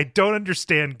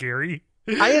understand, Gary.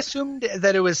 I assumed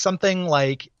that it was something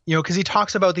like, because he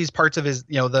talks about these parts of his,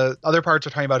 the other parts are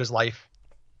talking about his life,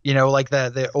 like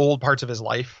the old parts of his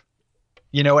life.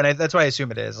 And that's what I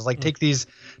assume it is. It's like, take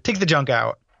the junk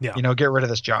out, get rid of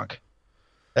this junk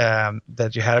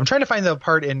that you had. I'm trying to find the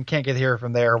part in Can't Get Here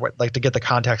From There, to get the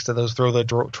context of those throw the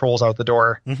trolls out the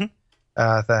door thing.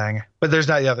 But there's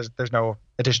there's no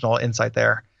additional insight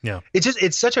there. Yeah.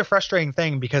 It's such a frustrating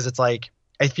thing because it's like,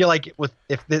 I feel like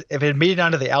if it had made it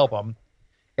onto the album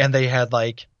and they had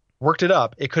worked it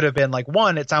up, it could have been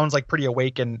one, it sounds pretty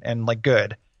awake and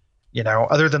good,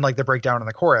 other than the breakdown in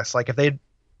the chorus. If they'd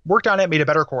worked on it, made a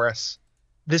better chorus,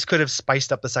 this could have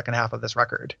spiced up the second half of this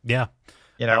record. Yeah.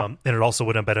 And it also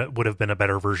would have been a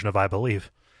better version of I Believe.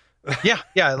 Yeah.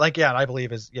 And I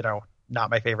Believe is,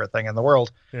 not my favorite thing in the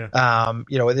world. Yeah.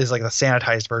 It is the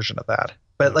sanitized version of that.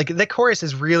 But the chorus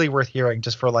is really worth hearing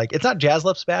just for it's not Jazz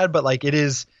Lips bad, but it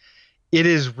is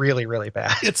really, really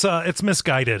bad. It's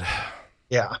misguided.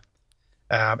 Yeah.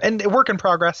 And work in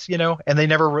progress, and they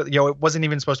never, it wasn't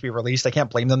even supposed to be released. I can't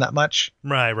blame them that much.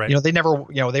 Right. They never,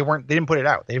 they didn't put it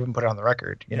out. They didn't put it on the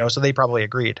record, so they probably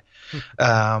agreed.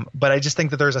 But I just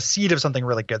think that there's a seed of something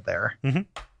really good there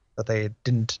that they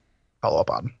didn't follow up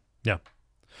on. Yeah.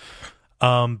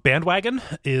 Bandwagon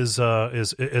is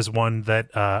one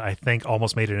that I think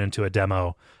almost made it into a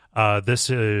demo. This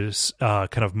is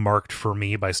kind of marked for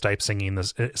me by Stipe singing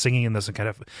in this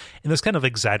kind of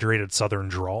exaggerated Southern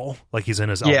drawl, like he's in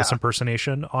his Elvis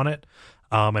impersonation on it,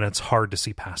 and it's hard to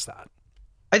see past that.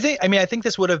 I think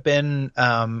this would have been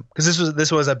because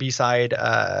this was a B-side,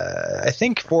 I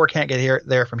think, for Can't Get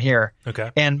There From Here. Okay,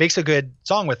 and makes a good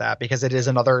song with that because it is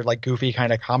another goofy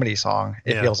kind of comedy song.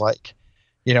 It feels like.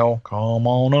 Come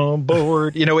on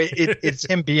aboard. It's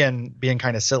him being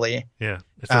kind of silly. Yeah,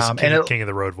 it's just King of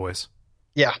the Road voice.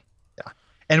 Yeah,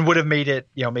 and would have made it,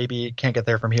 maybe Can't Get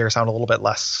There From Here sound a little bit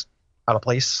less out of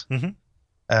place.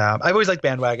 I've always liked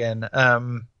Bandwagon.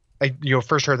 I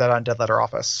first heard that on Dead Letter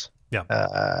Office.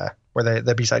 Yeah, where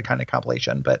the B-side kind of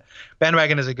compilation. But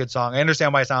Bandwagon is a good song. I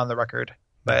understand why it's not on the record,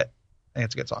 but I think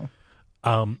it's a good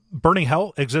song. Burning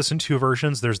Hell exists in two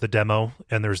versions. There's the demo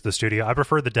and there's the studio. I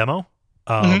prefer the demo.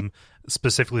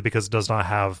 Specifically because it does not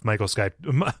have Michael Stipe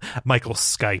doing Michael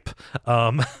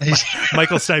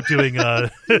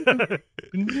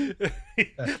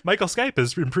Stipe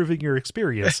is improving your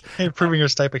experience. Improving your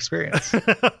Stipe experience.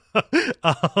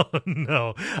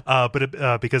 No.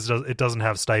 But because it doesn't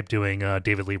have Stipe doing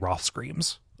David Lee Roth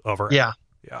screams over it. Yeah.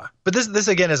 But this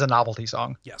again is a novelty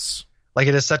song. Yes.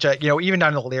 It is such a, even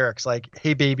down to the lyrics,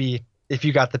 hey baby, if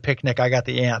you got the picnic, I got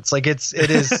the ants. It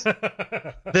is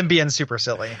them being super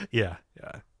silly. Yeah.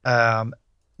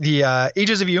 The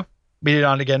Ages of You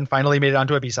finally made it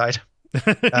onto a B-side.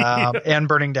 And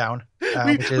Burning Down.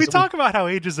 We talk about how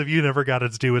Ages of You never got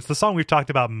its due. It's the song we've talked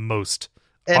about most.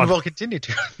 And we'll continue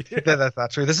to. That's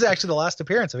not true. This is actually the last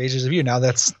appearance of Ages of You now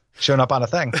that's shown up on a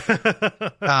thing.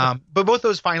 But both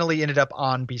those finally ended up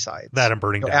on B-sides. That and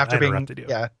Burning Down. After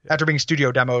being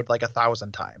studio demoed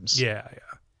 1,000 times. Yeah.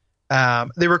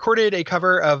 They recorded a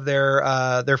cover of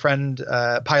their friend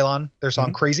Pylon, their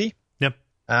song Crazy. Yep.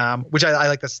 Which I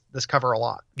like this cover a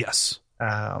lot. Yes.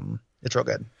 It's real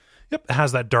good. Yep. It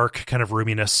has that dark kind of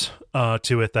roominess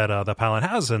to it that Pylon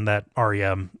has and that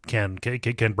REM can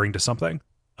bring to something.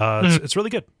 It's really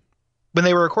good. When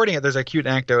they were recording it, there's a cute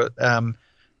anecdote.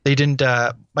 They didn't,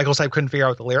 Michael Stipe couldn't figure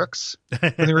out the lyrics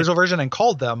in the original version and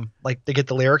called them to get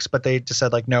the lyrics, but they just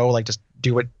said no, just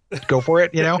do it, go for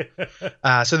it,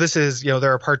 So this is,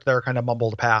 there are parts that are kind of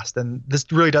mumbled past, and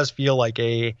this really does feel like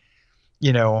a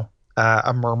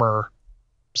murmur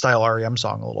style REM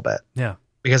song a little bit. Yeah.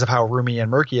 Because of how roomy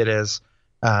and murky it is,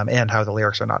 and how the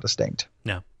lyrics are not distinct.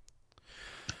 Yeah.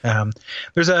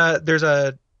 There's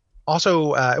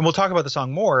also, and we'll talk about the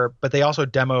song more, but they also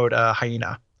demoed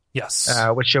Hyena. Yes.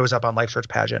 Which shows up on Life Search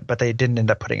Pageant, but they didn't end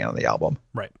up putting it on the album.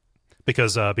 Right.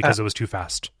 Because it was too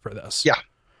fast for this. Yeah.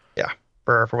 Yeah.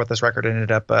 For what this record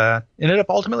ended up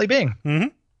ultimately being.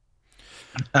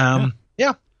 Mm-hmm.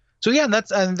 Yeah. So yeah, and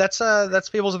that's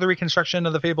Fables of the Reconstruction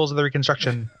of the Fables of the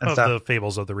Reconstruction and stuff. The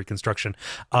Fables of the Reconstruction.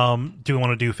 Do we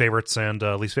want to do favorites and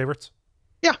least favorites?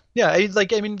 Yeah. Yeah.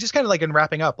 Just kind of in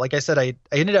wrapping up, like I said, I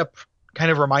ended up kind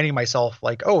of reminding myself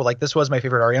this was my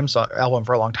favorite REM album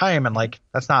for a long time. And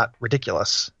that's not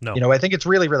ridiculous. No. I think it's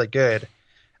really, really good.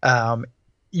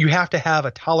 you have to have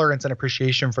a tolerance and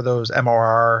appreciation for those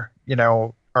MOR,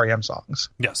 REM songs.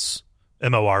 Yes.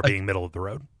 MOR being middle of the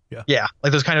road. Yeah. Yeah.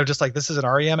 Like those kind of just like, this is an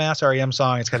REM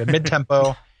song. It's kind of mid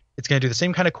tempo. It's going to do the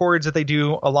same kind of chords that they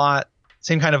do a lot.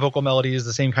 Same kind of vocal melodies,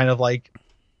 the same kind of like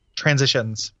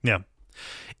transitions. Yeah.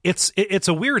 It's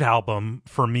a weird album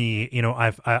for me.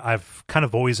 I've kind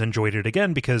of always enjoyed it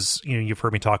again because, you've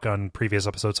heard me talk on previous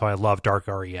episodes how I love dark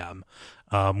REM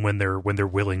when they're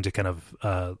willing to kind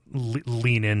of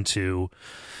lean into,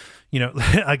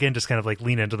 again, just kind of like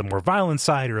lean into the more violent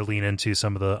side or lean into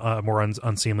some of the more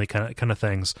unseemly kind of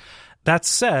things. That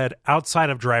said,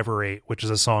 outside of Driver 8, which is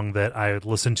a song that I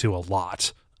listen to a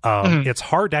lot, it's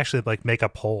hard to actually like make a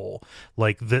poll,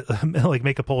 like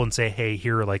make a poll and say, hey,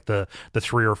 here are like the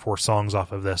 3 or 4 songs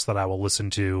off of this that I will listen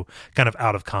to kind of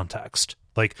out of context.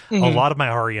 Like a lot of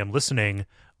my REM listening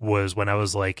was when I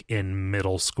was like in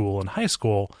middle school and high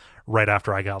school, right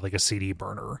after I got like a CD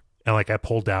burner and like I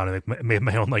pulled down and made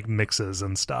my own like mixes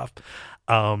and stuff.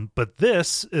 But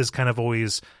this is kind of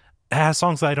always has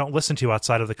songs that I don't listen to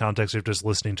outside of the context of just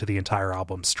listening to the entire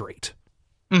album straight.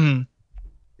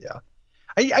 Yeah.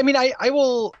 I mean, I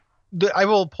will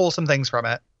pull some things from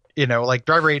it, like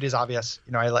Driver 8 is obvious.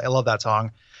 I love that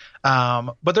song.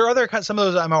 But there are some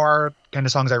of those MOR kind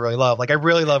of songs I really love. Like I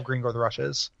really love Green Grow the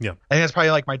Rushes. Yeah. I think that's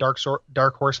probably like my dark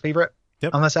horse favorite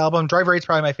on this album. Driver 8's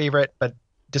probably my favorite, but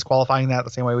disqualifying that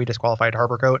the same way we disqualified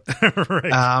Harbor Coat.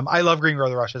 Right. I love Green Grow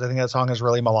the Rushes. I think that song is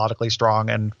really melodically strong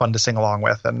and fun to sing along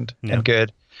with and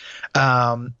good.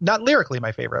 Not lyrically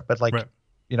my favorite, but like,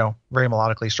 very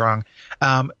melodically strong.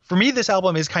 For me, this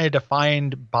album is kind of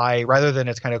defined by, rather than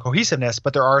its kind of cohesiveness,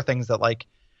 but there are things that like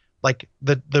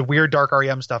the weird dark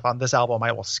REM stuff on this album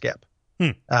I will skip.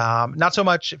 Not so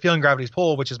much Feeling Gravity's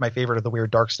Pull, which is my favorite of the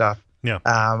weird dark stuff. Yeah.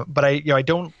 But I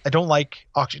don't like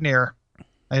Auctioneer.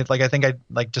 I think I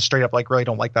like just straight up like really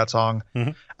don't like that song.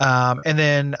 And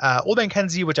then Old Man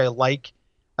Kenzie, which I like,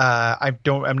 I'm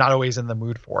not always in the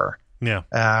mood for. Yeah.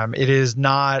 It is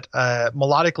not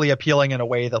melodically appealing in a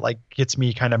way that like gets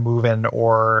me kind of moving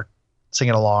or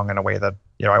singing along in a way that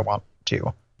I want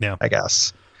to. Yeah. I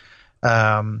guess.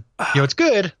 It's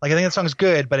good. Like I think that song's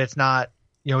good, but it's not.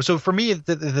 So for me,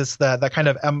 that kind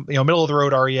of middle of the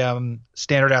road REM,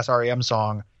 standard ass REM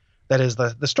song, that is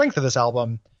the strength of this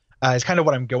album, is kind of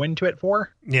what I'm going to it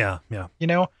for. Yeah.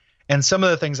 Yeah. And some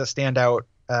of the things that stand out,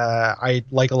 I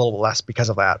like a little less because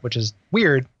of that, which is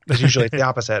weird because usually it's the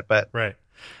opposite, but right.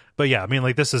 But yeah, I mean,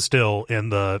 like this is still in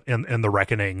the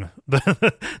Reckoning,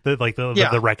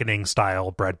 the Reckoning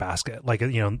style breadbasket. Like,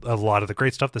 a lot of the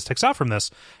great stuff that sticks out from this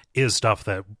is stuff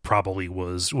that probably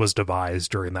was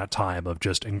devised during that time of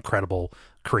just incredible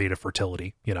creative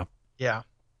fertility, Yeah.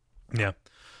 Yeah.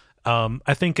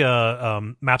 I think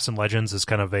Maps and Legends is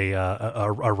kind of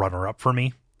a runner up for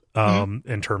me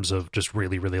in terms of just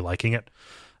really, really liking it.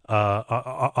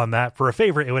 On that, for a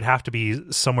favorite, it would have to be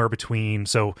somewhere between.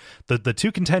 So the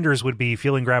 2 contenders would be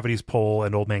Feeling Gravity's Pull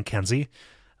and Old Man Kenzie.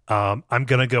 I'm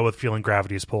gonna go with Feeling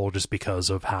Gravity's Pull just because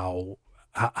of how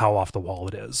off the wall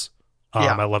it is.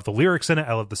 I love the lyrics in it.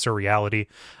 I love the surreality,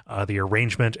 the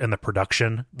arrangement, and the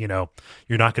production. You're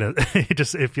not gonna.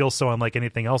 It feels so unlike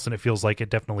anything else, and it feels like it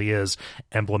definitely is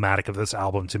emblematic of this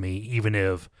album to me. Even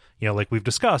if like we've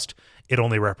discussed, it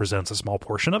only represents a small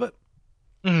portion of it.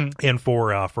 And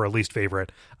for a least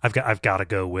favorite, I've got to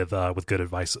go with Good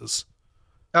Advices.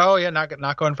 Oh yeah, not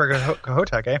going for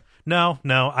Cahotek, eh? No,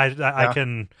 I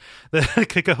can.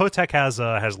 Cahotek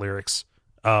has lyrics.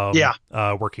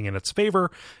 Working in its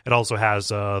favor. It also has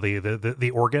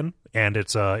the organ, and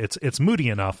it's moody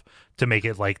enough to make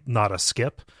it like not a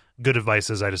skip. Good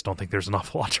Advices, I just don't think there's an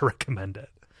awful lot to recommend it.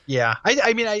 Yeah,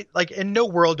 I mean, I like in no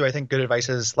world do I think Good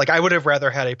Advices. Like I would have rather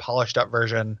had a polished up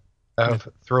version of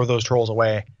Throw Those Trolls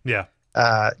Away. Yeah.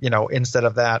 Instead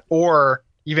of that, or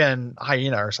even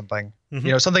Hyena or something.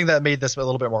 Something that made this a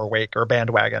little bit more awake, or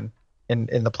Bandwagon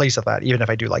in the place of that. Even if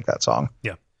I do like that song.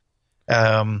 Yeah.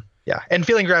 Yeah, and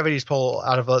Feeling Gravity's Pull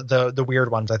out of the weird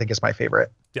ones, I think is my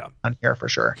favorite. Yeah, on here for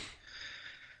sure.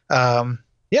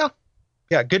 Yeah,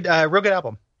 good, real good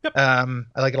album. Yep. I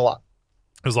like it a lot.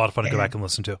 It was a lot of fun to go back and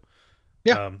listen to.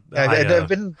 Yeah, I've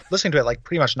been listening to it like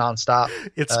pretty much nonstop.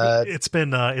 It's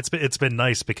been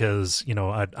nice because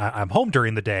I'm home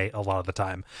during the day a lot of the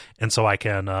time, and so I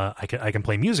can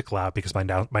play music loud because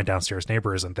my downstairs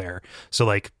neighbor isn't there. So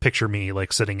like picture me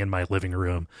like sitting in my living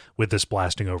room with this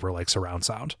blasting over like surround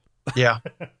sound. Yeah.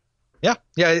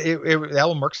 The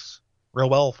album works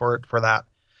real well for that.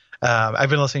 I've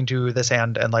been listening to this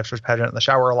and Life's First Pageant in the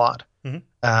shower a lot.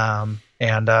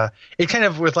 And it kind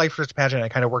of, with Life's First Pageant, it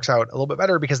kind of works out a little bit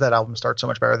better because that album starts so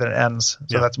much better than it ends.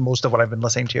 So that's most of what I've been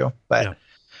listening to. But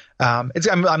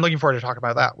I'm looking forward to talking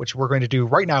about that, which we're going to do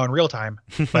right now in real time,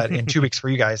 but in 2 weeks for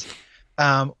you guys.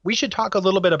 We should talk a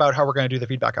little bit about how we're going to do the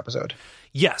feedback episode.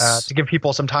 Yes. To give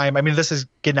people some time. I mean, this is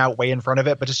getting out way in front of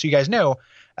it, but just so you guys know,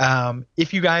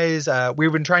 if you guys,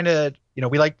 we've been trying to,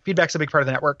 we like feedback's a big part of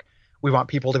the network. We want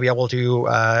people to be able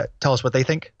to tell us what they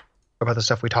think about the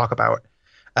stuff we talk about.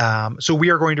 So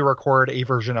we are going to record a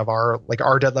version of our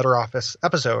Dead Letter Office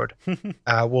episode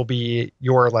will be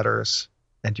your letters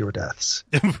and your deaths.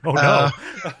 Oh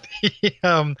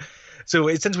no.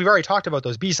 So since we've already talked about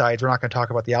those B-sides, we're not going to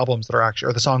talk about the albums that are actually,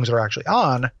 or the songs that are actually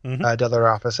on Dead Letter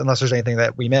Office, unless there's anything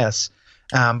that we miss.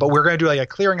 But we're going to do a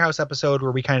clearinghouse episode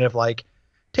where we kind of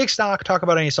take stock, talk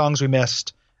about any songs we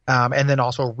missed, and then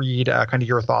also read kind of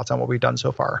your thoughts on what we've done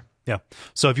so far. Yeah.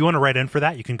 So if you want to write in for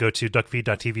that, you can go to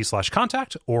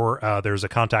duckfeed.tv/contact, or there's a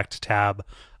contact tab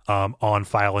on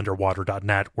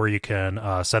fileunderwater.net where you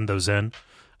can send those in.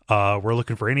 We're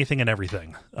looking for anything and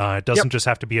everything. It doesn't just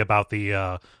have to be about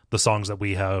the songs that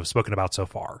we have spoken about so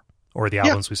far, or the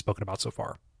albums we've spoken about so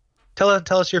far. Tell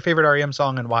us your favorite REM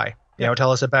song and why.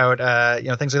 Tell us about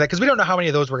things like that, because we don't know how many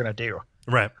of those we're going to do.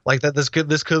 Right. Like that. This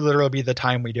could literally be the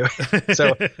time we do it.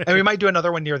 So, and we might do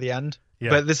another one near the end.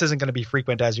 Yeah. But this isn't going to be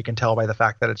frequent, as you can tell by the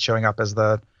fact that it's showing up as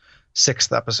the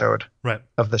 6th episode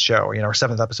of the show. Or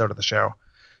 7th episode of the show.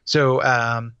 So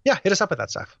hit us up with that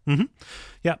stuff. Mm-hmm.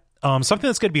 Yeah. Something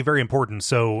that's going to be very important.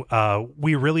 So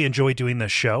we really enjoy doing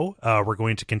this show. We're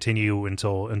going to continue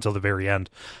until the very end,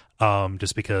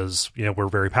 just because we're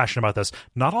very passionate about this.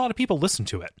 Not a lot of people listen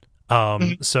to it.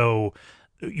 So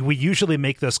we usually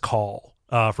make this call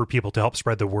for people to help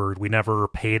spread the word. We never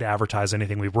pay to advertise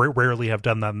anything. We rarely have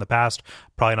done that in the past.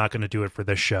 Probably not going to do it for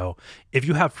this show. If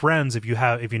you have friends, if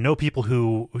you know people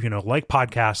who like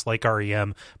podcasts, like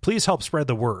REM, please help spread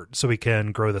the word so we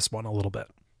can grow this one a little bit.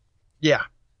 Yeah.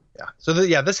 Yeah. So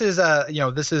this is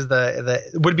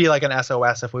the would be like an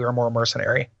SOS if we were more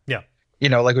mercenary. Yeah.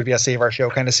 Would be a save our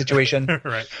show kind of situation.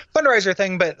 Right. Fundraiser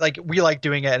thing, but we like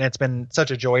doing it, and it's been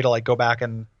such a joy to go back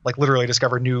and literally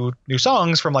discover new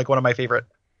songs from one of my favorite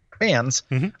bands.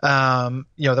 That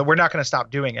we're not going to stop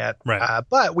doing it. Right.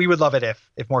 But we would love it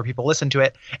if more people listen to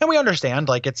it. And we understand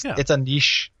it's a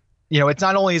niche. It's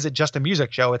not only is it just a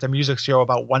music show, it's a music show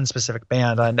about one specific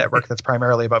band on a network that's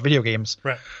primarily about video games.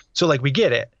 Right. So we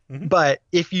get it. But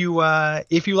if you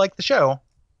like the show,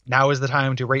 now is the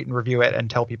time to rate and review it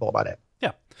and tell people about it.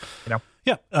 Yeah.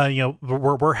 Yeah.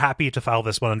 We're happy to file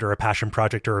this one under a passion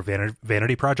project or a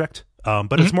vanity project.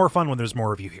 But it's more fun when there's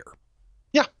more of you here.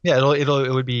 Yeah. Yeah. It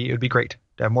would be great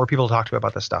to have more people to talk to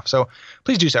about this stuff. So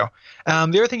please do so. The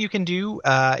other thing you can do,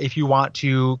 if you want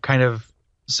to kind of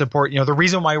support, the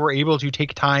reason why we're able to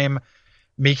take time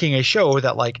making a show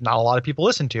that not a lot of people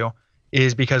listen to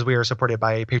is because we are supported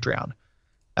by Patreon,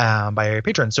 by our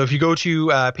patrons. So if you go to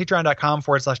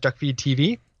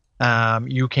patreon.com/duckfeedtv,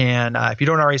 you can, if you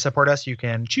don't already support us, you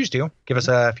can choose to give us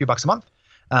a few bucks a month,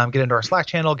 get into our Slack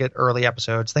channel, get early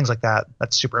episodes, things like that.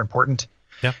 That's super important.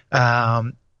 Yeah.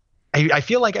 I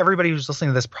feel like everybody who's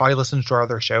listening to this probably listens to our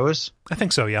other shows. I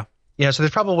think so. Yeah. Yeah. So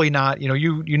there's probably not,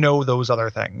 those other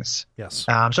things. Yes.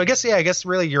 So I guess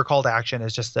really your call to action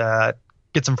is just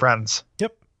get some friends.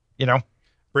 Yep.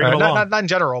 Bring them along. Not in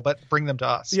general, but bring them to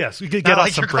us. Yes. Get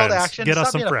us some friends. Action, get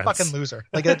us some friends. A fucking loser.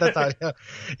 That's not,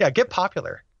 get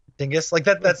popular. Dingus.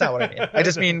 That's not what I mean. I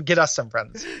just mean get us some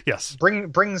friends. Yes.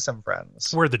 Bring some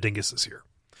friends. We're the dinguses here.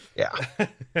 Yeah.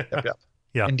 Yep.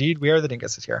 Yeah. Indeed, we are the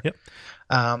dinguses here. Yep.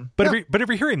 But if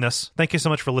you're hearing this, thank you so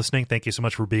much for listening. Thank you so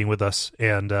much for being with us,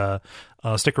 and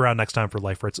stick around next time for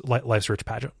Life's Rich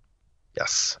Pageant.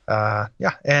 Yes.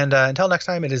 And until next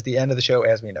time, it is the end of the show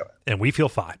as we know it. And we feel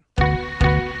fine.